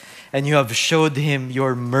life and you have showed him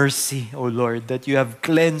your mercy, O Lord, that you have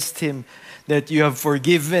cleansed him, that you have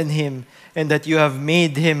forgiven him, and that you have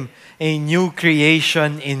made him a new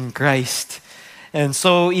creation in Christ. And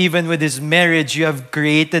so even with his marriage, you have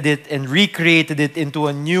created it and recreated it into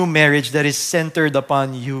a new marriage that is centered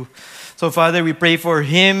upon you. So Father, we pray for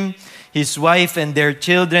him, his wife, and their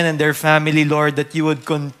children and their family, Lord, that you would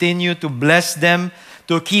continue to bless them,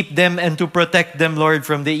 to keep them, and to protect them, Lord,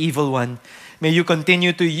 from the evil one. May you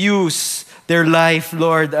continue to use their life,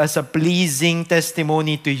 Lord, as a pleasing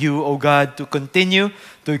testimony to you, O God, to continue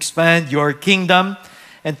to expand your kingdom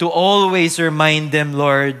and to always remind them,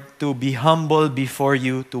 Lord, to be humble before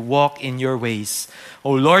you, to walk in your ways.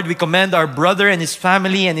 O Lord, we commend our brother and his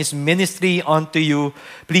family and his ministry unto you.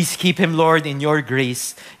 Please keep him, Lord, in your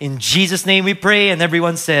grace. In Jesus' name we pray, and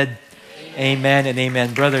everyone said, Amen and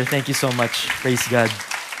amen. Brother, thank you so much. Praise God.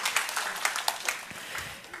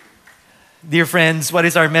 Dear friends, what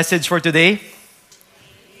is our message for today?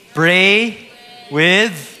 Pray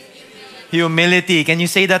with humility. Can you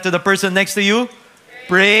say that to the person next to you?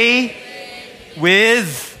 Pray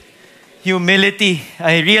with humility.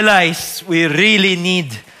 I realize we really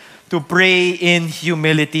need to pray in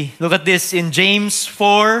humility. Look at this in James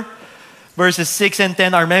 4, verses 6 and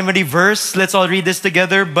 10, our memory verse. Let's all read this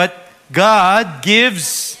together. But God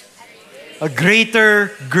gives a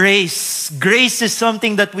greater grace. Grace is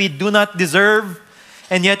something that we do not deserve,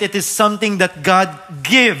 and yet it is something that God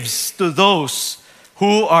gives to those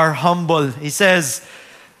who are humble. He says,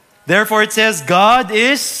 therefore it says, God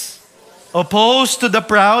is opposed to the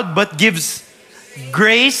proud, but gives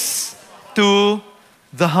grace to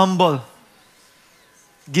the humble.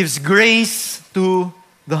 Gives grace to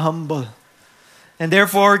the humble. And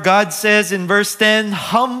therefore, God says in verse 10,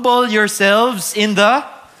 humble yourselves in the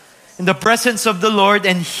presence of the Lord,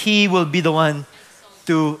 and He will be the one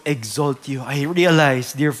to exalt you. I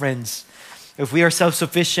realize, dear friends, if we are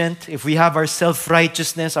self-sufficient, if we have our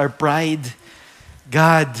self-righteousness, our pride,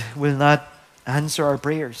 God will not answer our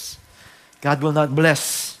prayers. God will not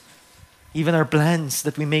bless even our plans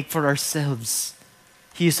that we make for ourselves.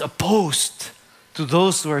 He is opposed to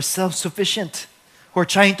those who are self-sufficient, who are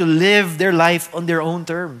trying to live their life on their own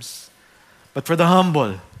terms. But for the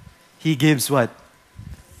humble, He gives what?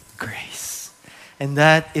 Grace. And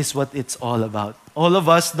that is what it's all about. All of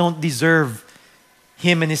us don't deserve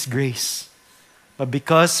Him and His grace. But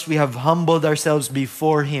because we have humbled ourselves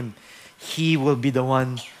before Him, He will be the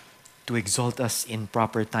one to exalt us in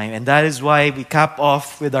proper time. And that is why we cap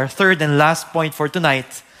off with our third and last point for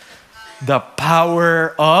tonight, the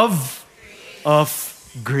power of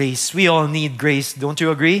grace. We all need grace. Don't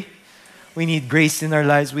you agree? We need grace in our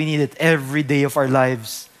lives. We need it every day of our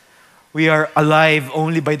lives. We are alive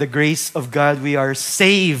only by the grace of God. We are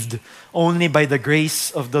saved only by the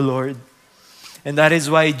grace of the Lord. And that is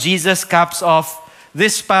why Jesus caps off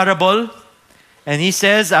this parable. And He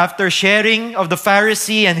says, after sharing of the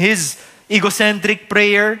Pharisee and his egocentric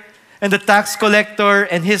prayer, and the tax collector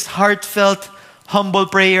and his heartfelt, humble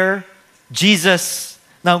prayer, Jesus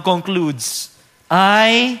now concludes,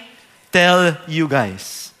 I tell you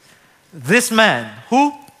guys, this man,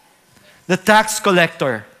 who? The tax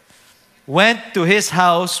collector, went to his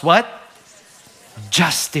house, what?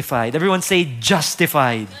 Justified. Everyone say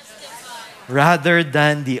justified. Rather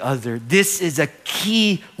than the other. This is a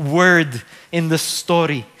key word in the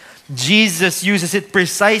story. Jesus uses it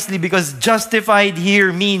precisely because justified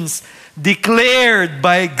here means declared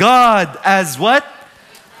by God as what?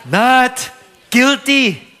 Not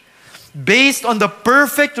guilty. Based on the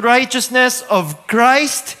perfect righteousness of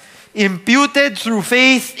Christ imputed through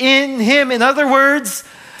faith in Him. In other words,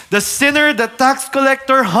 the sinner, the tax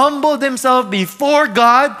collector, humbled himself before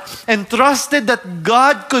God and trusted that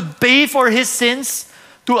God could pay for his sins,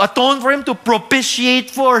 to atone for him, to propitiate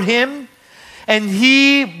for him. And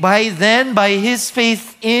he, by his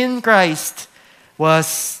faith in Christ,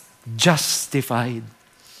 was justified.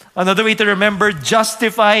 Another way to remember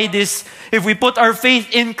justified is, if we put our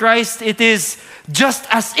faith in Christ, it is just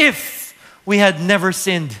as if we had never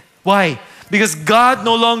sinned. Why? Because God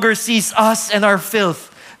no longer sees us and our filth.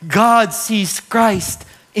 God sees Christ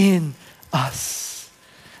in us.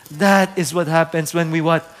 That is what happens when we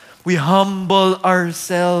what? We humble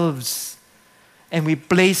ourselves and we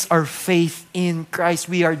place our faith in Christ.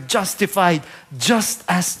 We are justified just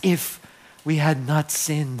as if we had not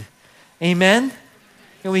sinned. Amen?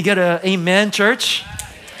 Can we get an amen, church?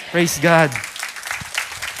 Praise God.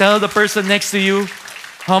 Tell the person next to you,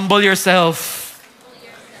 humble yourself.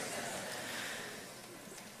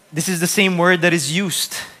 This is the same word that is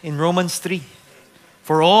used in Romans 3.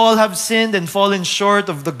 For all have sinned and fallen short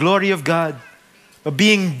of the glory of God. But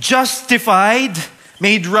being justified,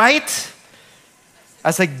 made right,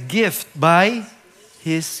 as a gift by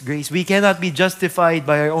His grace. We cannot be justified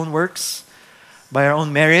by our own works, by our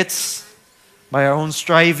own merits, by our own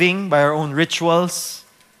striving, by our own rituals,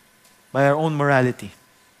 by our own morality.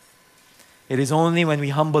 It is only when we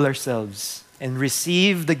humble ourselves and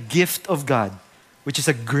receive the gift of God, which is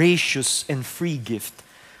a gracious and free gift,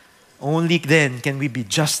 only then can we be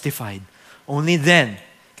justified. Only then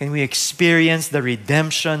can we experience the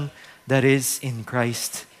redemption that is in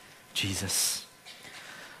Christ Jesus.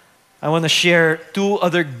 I want to share two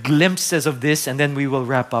other glimpses of this and then we will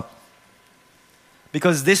wrap up.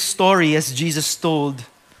 Because this story, as Jesus told,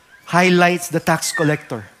 highlights the tax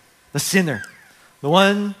collector, the sinner, the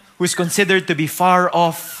one who is considered to be far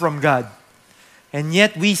off from God. And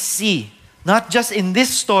yet we see, not just in this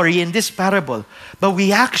story, in this parable, but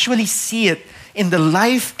we actually see it in the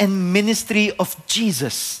life and ministry of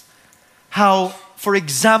Jesus. How, for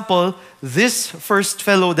example, this first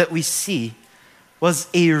fellow that we see was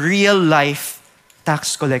a real life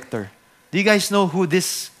tax collector. Do you guys know who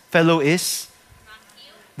this fellow is?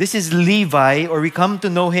 This is Levi, or we come to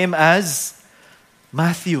know him as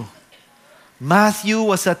Matthew. Matthew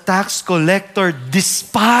was a tax collector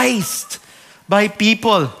despised by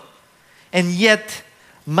people. And yet,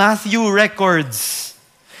 Matthew records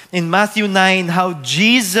in Matthew 9 how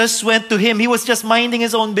Jesus went to him. He was just minding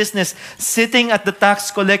his own business, sitting at the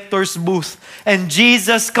tax collector's booth. And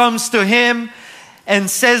Jesus comes to him and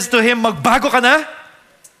says to him, "Magbago ka na?"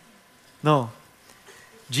 No.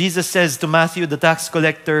 Jesus says to Matthew, the tax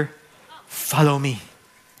collector, "Follow me."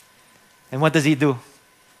 And what does he do?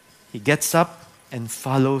 He gets up and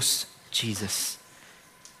follows Jesus.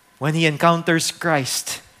 When he encounters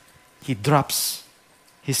Christ, he drops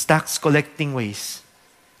his tax collecting ways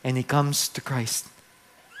and he comes to Christ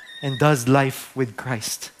and does life with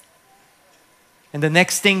Christ. And the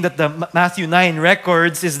next thing that the Matthew 9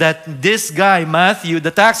 records is that this guy, Matthew,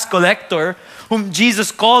 the tax collector, whom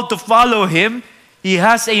Jesus called to follow him, he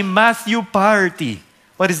has a Matthew party.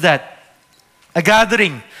 What is that? A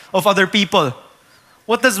gathering of other people.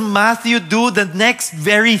 What does Matthew do the next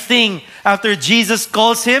very thing after Jesus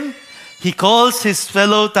calls him? He calls his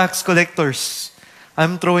fellow tax collectors.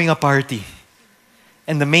 "I'm throwing a party."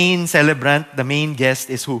 And the main celebrant, the main guest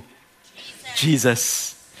is who?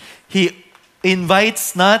 Jesus. He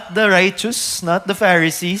invites not the righteous, not the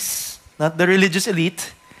Pharisees, not the religious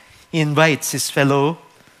elite. He invites his fellow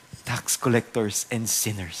tax collectors and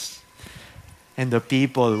sinners. And the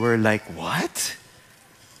people were like, "What?"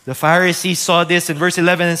 The Pharisees saw this in verse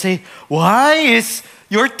 11 and say, "Why is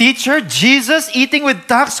your teacher Jesus eating with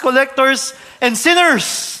tax collectors and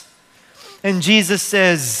sinners?" And Jesus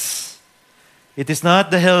says, "It is not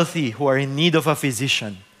the healthy who are in need of a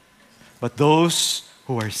physician, but those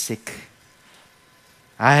who are sick.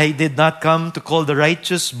 I did not come to call the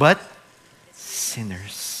righteous, but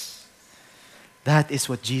sinners." That is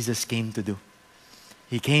what Jesus came to do.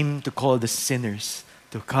 He came to call the sinners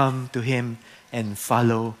to come to Him and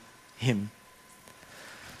follow Him.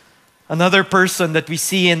 Another person that we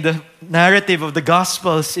see in the narrative of the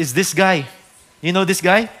Gospels is this guy. You know this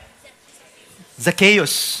guy?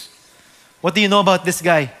 Zacchaeus. What do you know about this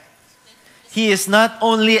guy? He is not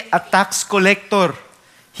only a tax collector.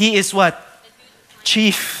 He is what?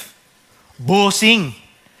 Chief. Bossing.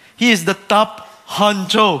 He is the top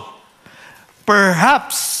honcho.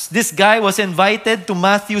 Perhaps this guy was invited to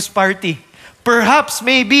Matthew's party. Perhaps,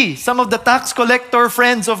 maybe, some of the tax collector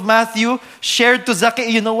friends of Matthew shared to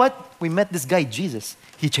Zacchaeus, "You know what? We met this guy, Jesus.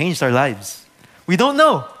 He changed our lives." We don't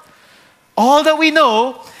know. All that we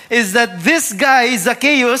know is that this guy,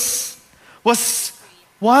 Zacchaeus, was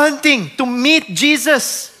wanting to meet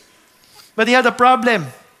Jesus. But he had a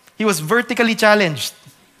problem. He was vertically challenged.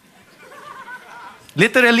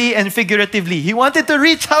 Literally and figuratively. He wanted to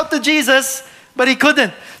reach out to Jesus, but he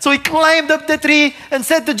couldn't. So he climbed up the tree and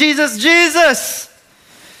said to Jesus, "Jesus!"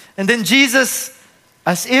 And then Jesus,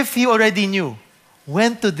 as if he already knew,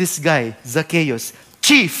 went to this guy, Zacchaeus,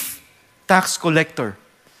 chief tax collector,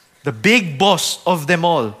 the big boss of them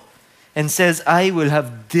all, and says, "I will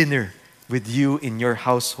have dinner with you in your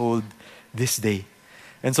household this day."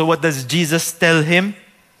 And so what does Jesus tell him?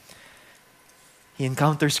 He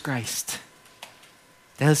encounters Christ,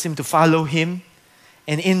 tells him to follow him,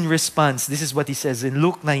 and in response, this is what he says in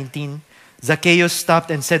Luke 19, Zacchaeus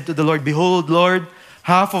stopped and said to the Lord, "Behold, Lord,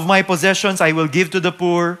 half of my possessions I will give to the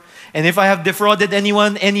poor, and if I have defrauded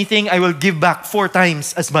anyone anything, I will give back 4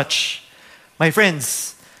 times as much." My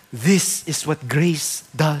friends, this is what grace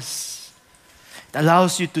does. It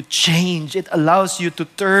allows you to change. It allows you to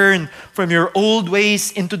turn from your old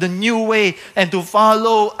ways into the new way and to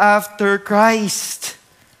follow after Christ.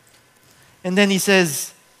 And then he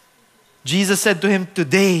says, Jesus said to him,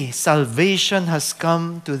 "Today salvation has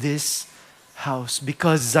come to this house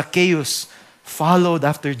because Zacchaeus followed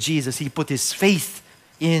after Jesus. He put his faith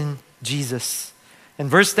in Jesus. And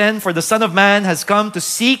verse 10, for the Son of Man has come to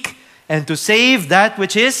seek and to save that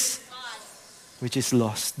which is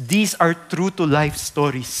lost. These are true to life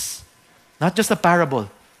stories. Not just a parable,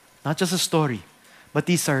 not just a story, but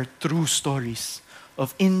these are true stories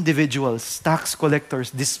of individuals, tax collectors,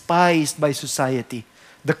 despised by society,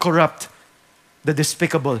 the corrupt, the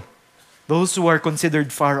despicable, those who are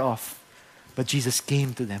considered far off. But Jesus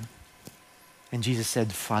came to them and Jesus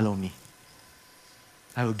said, follow me.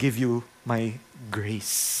 I will give you my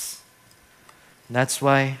grace. And that's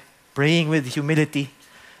why praying with humility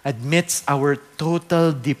admits our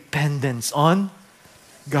total dependence on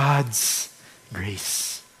God's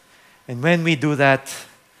grace. And when we do that,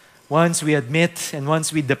 once we admit and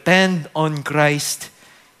once we depend on Christ,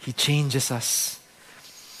 He changes us.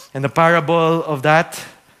 And the parable of that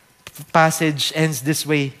passage ends this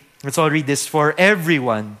way. Let's all read this. For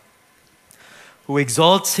everyone who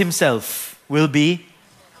exalts himself will be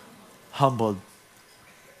humbled,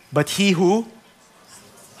 but he who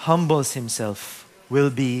humbles himself will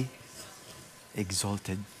be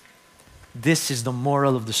exalted. This is the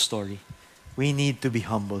moral of the story. We need to be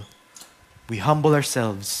humble. We humble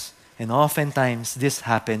ourselves, and oftentimes this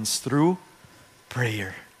happens through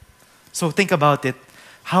prayer. So think about it.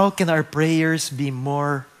 How can our prayers be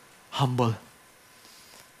more humble?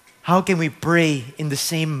 How can we pray in the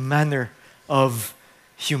same manner of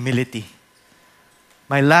humility?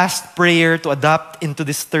 My last prayer to adopt into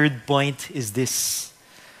this third point is this.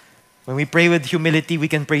 When we pray with humility, we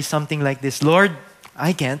can pray something like this. Lord,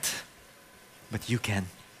 I can't, but you can.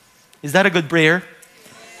 Is that a good prayer?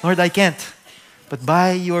 Lord, I can't, but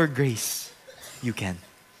by your grace, you can.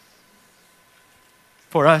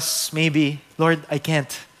 For us, maybe, Lord, I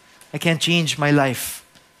can't change my life.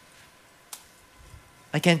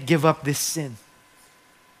 I can't give up this sin.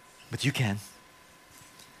 But you can.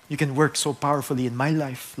 You can work so powerfully in my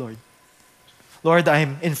life, Lord. Lord,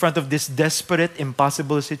 I'm in front of this desperate,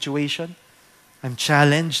 impossible situation. I'm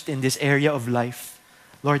challenged in this area of life.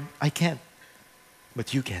 Lord, I can't.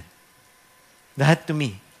 But you can. That to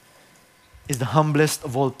me is the humblest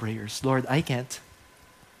of all prayers. Lord, I can't.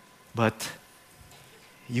 But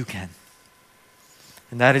you can.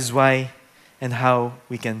 And that is why and how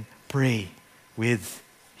we can pray with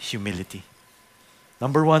humility.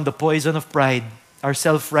 Number one, the poison of pride, our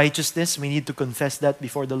self-righteousness. We need to confess that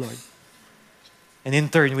before the Lord. And in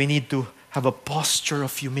turn, we need to have a posture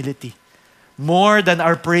of humility. More than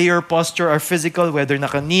our prayer posture, our physical, whether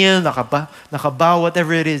naka-kneel, nakabow,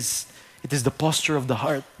 whatever it is the posture of the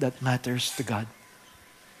heart that matters to God.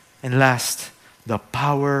 And last, the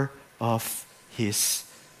power of His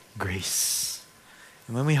grace.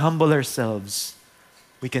 And when we humble ourselves,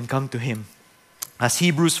 we can come to Him. As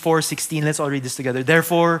Hebrews 4:16, let's all read this together.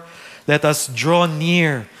 Therefore, let us draw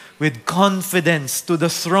near with confidence to the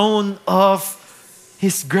throne of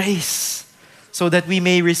His grace, so that we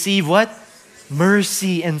may receive what?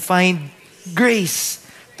 Mercy, and find grace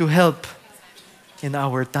to help in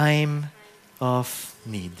our time of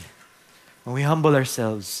need. When we humble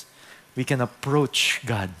ourselves, we can approach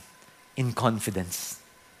God in confidence,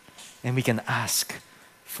 and we can ask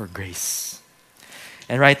for grace.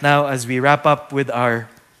 And right now, as we wrap up with our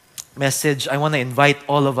message, I want to invite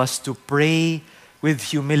all of us to pray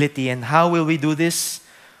with humility. And how will we do this?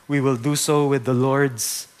 We will do so with the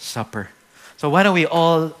Lord's Supper. So why don't we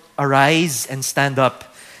all arise and stand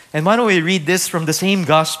up? And why don't we read this from the same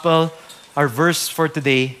gospel, our verse for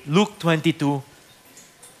today, Luke 22.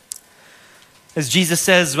 As Jesus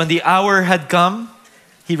says, when the hour had come,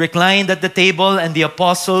 He reclined at the table and the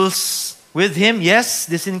apostles with Him. Yes,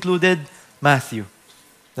 this included Matthew,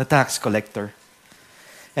 the tax collector.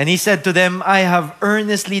 And He said to them, I have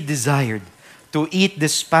earnestly desired to eat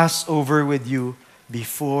this Passover with you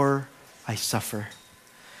before I suffer.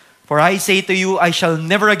 For I say to you, I shall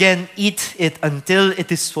never again eat it until it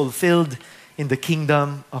is fulfilled in the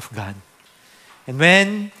kingdom of God. And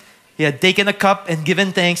when He had taken a cup and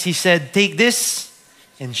given thanks, He said, take this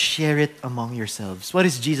and share it among yourselves. What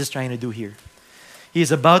is Jesus trying to do here? He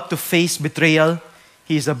is about to face betrayal.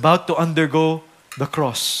 He is about to undergo the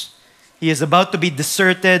cross. He is about to be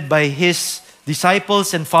deserted by His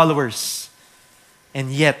disciples and followers.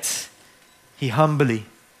 And yet, He humbly,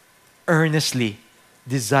 earnestly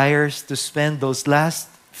desires to spend those last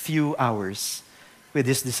few hours with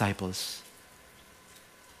His disciples.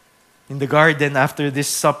 In the garden, after this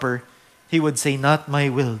supper, He would say, not my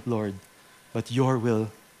will, Lord, but your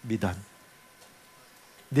will be done.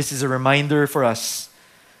 This is a reminder for us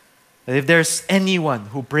that if there's anyone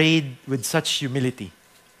who prayed with such humility,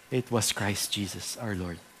 it was Christ Jesus, our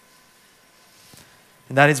Lord.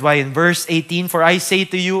 And that is why in verse 18, "For I say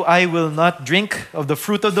to you, I will not drink of the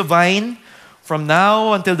fruit of the vine from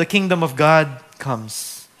now until the kingdom of God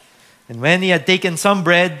comes." And when he had taken some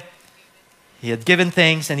bread, he had given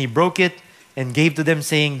thanks, and he broke it and gave to them,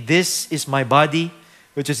 saying, "This is my body,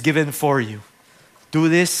 which is given for you. Do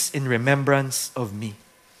this in remembrance of me."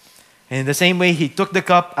 And in the same way, he took the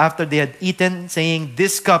cup after they had eaten, saying,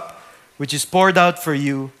 "This cup, which is poured out for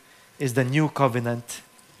you, is the new covenant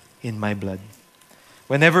in my blood."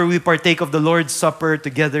 Whenever we partake of the Lord's Supper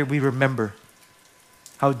together, we remember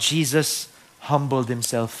how Jesus humbled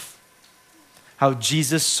himself, how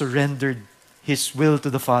Jesus surrendered his will to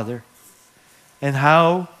the Father, and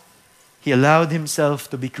how he allowed himself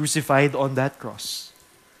to be crucified on that cross,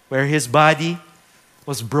 where his body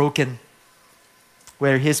was broken,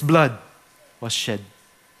 where his blood was shed.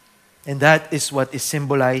 And that is what is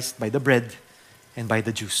symbolized by the bread and by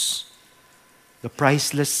the juice. The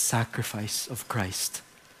priceless sacrifice of Christ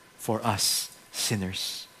for us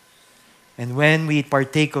sinners. And when we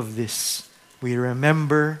partake of this, we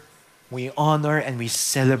remember, we honor, and we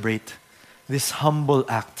celebrate this humble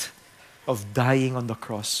act of dying on the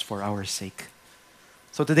cross for our sake.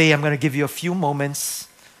 So today, I'm going to give you a few moments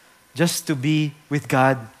just to be with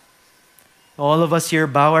God. All of us here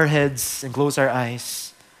bow our heads and close our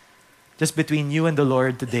eyes, just between you and the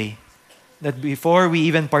Lord today. That before we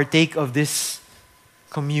even partake of this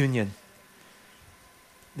communion,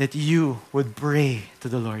 that you would pray to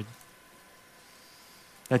the Lord.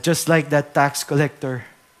 That just like that tax collector,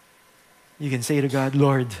 you can say to God,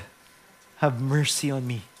 "Lord, have mercy on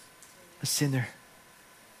me, a sinner.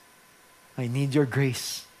 I need your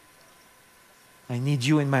grace. I need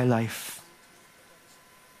you in my life."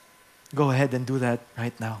 Go ahead and do that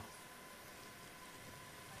right now.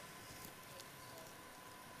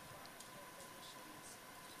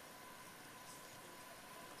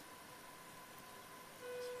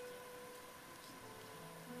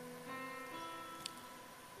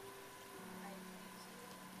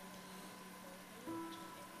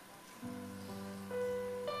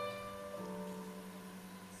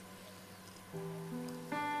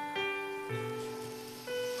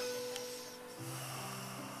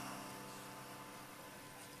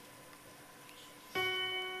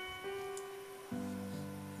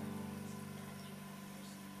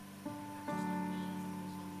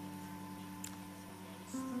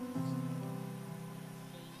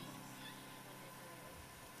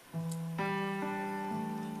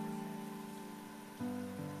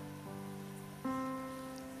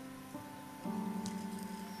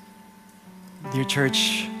 Dear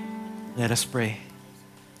church, let us pray.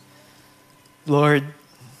 Lord,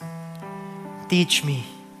 teach me,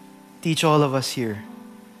 teach all of us here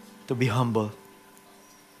to be humble,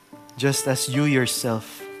 just as you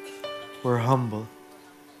yourself were humble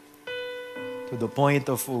to the point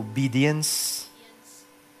of obedience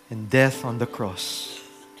and death on the cross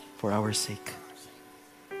for our sake.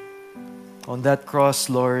 On that cross,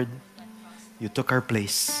 Lord, you took our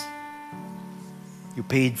place. You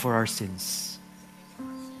paid for our sins.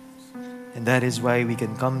 And that is why we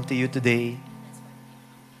can come to you today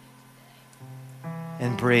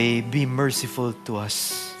and pray, "Be merciful to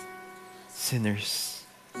us, sinners."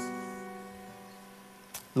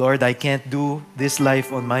 Lord, I can't do this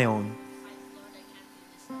life on my own.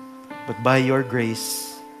 But by your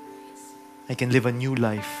grace, I can live a new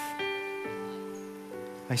life.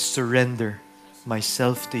 I surrender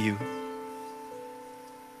myself to you.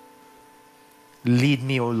 Lead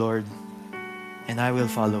me, O Lord, and I will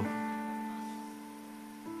follow.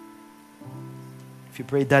 If you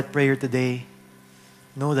prayed that prayer today,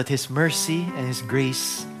 know that His mercy and His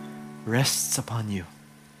grace rests upon you.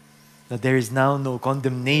 That there is now no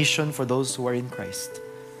condemnation for those who are in Christ.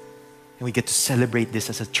 And we get to celebrate this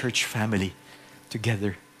as a church family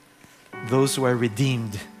together. Those who are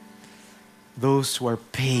redeemed, those who are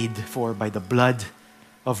paid for by the blood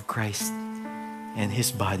of Christ and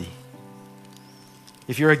His body.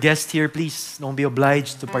 If you're a guest here, please don't be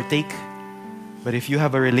obliged to partake. But if you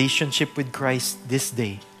have a relationship with Christ this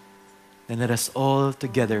day, then let us all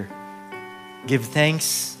together give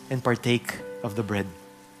thanks and partake of the bread.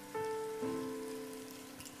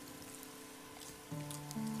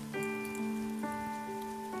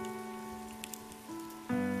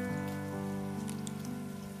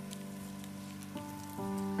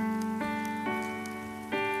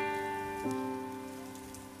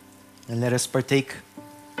 And let us partake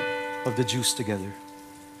of the juice together.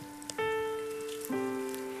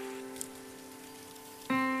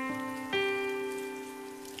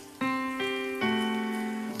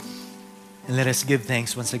 And let us give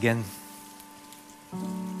thanks once again.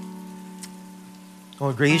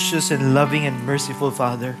 Oh, gracious and loving and merciful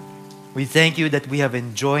Father, we thank you that we have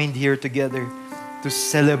joined here together to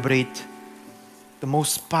celebrate the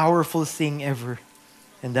most powerful thing ever,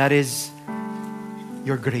 and that is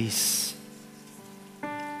your grace.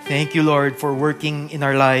 Thank you, Lord, for working in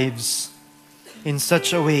our lives in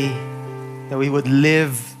such a way that we would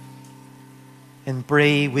live and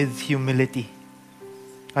pray with humility.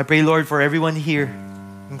 I pray, Lord, for everyone here,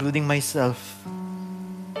 including myself,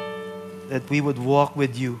 that we would walk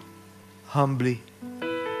with you humbly,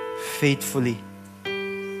 faithfully,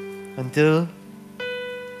 until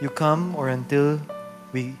you come or until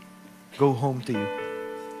we go home to you.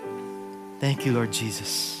 Thank you, Lord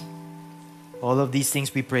Jesus. All of these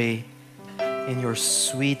things we pray in your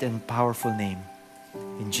sweet and powerful name.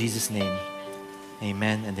 In Jesus' name,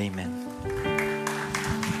 amen and amen.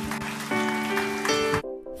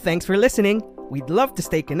 Thanks for listening. We'd love to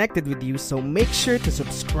stay connected with you, so make sure to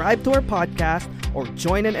subscribe to our podcast or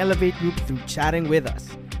join an Elevate group through chatting with us.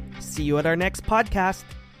 See you at our next podcast.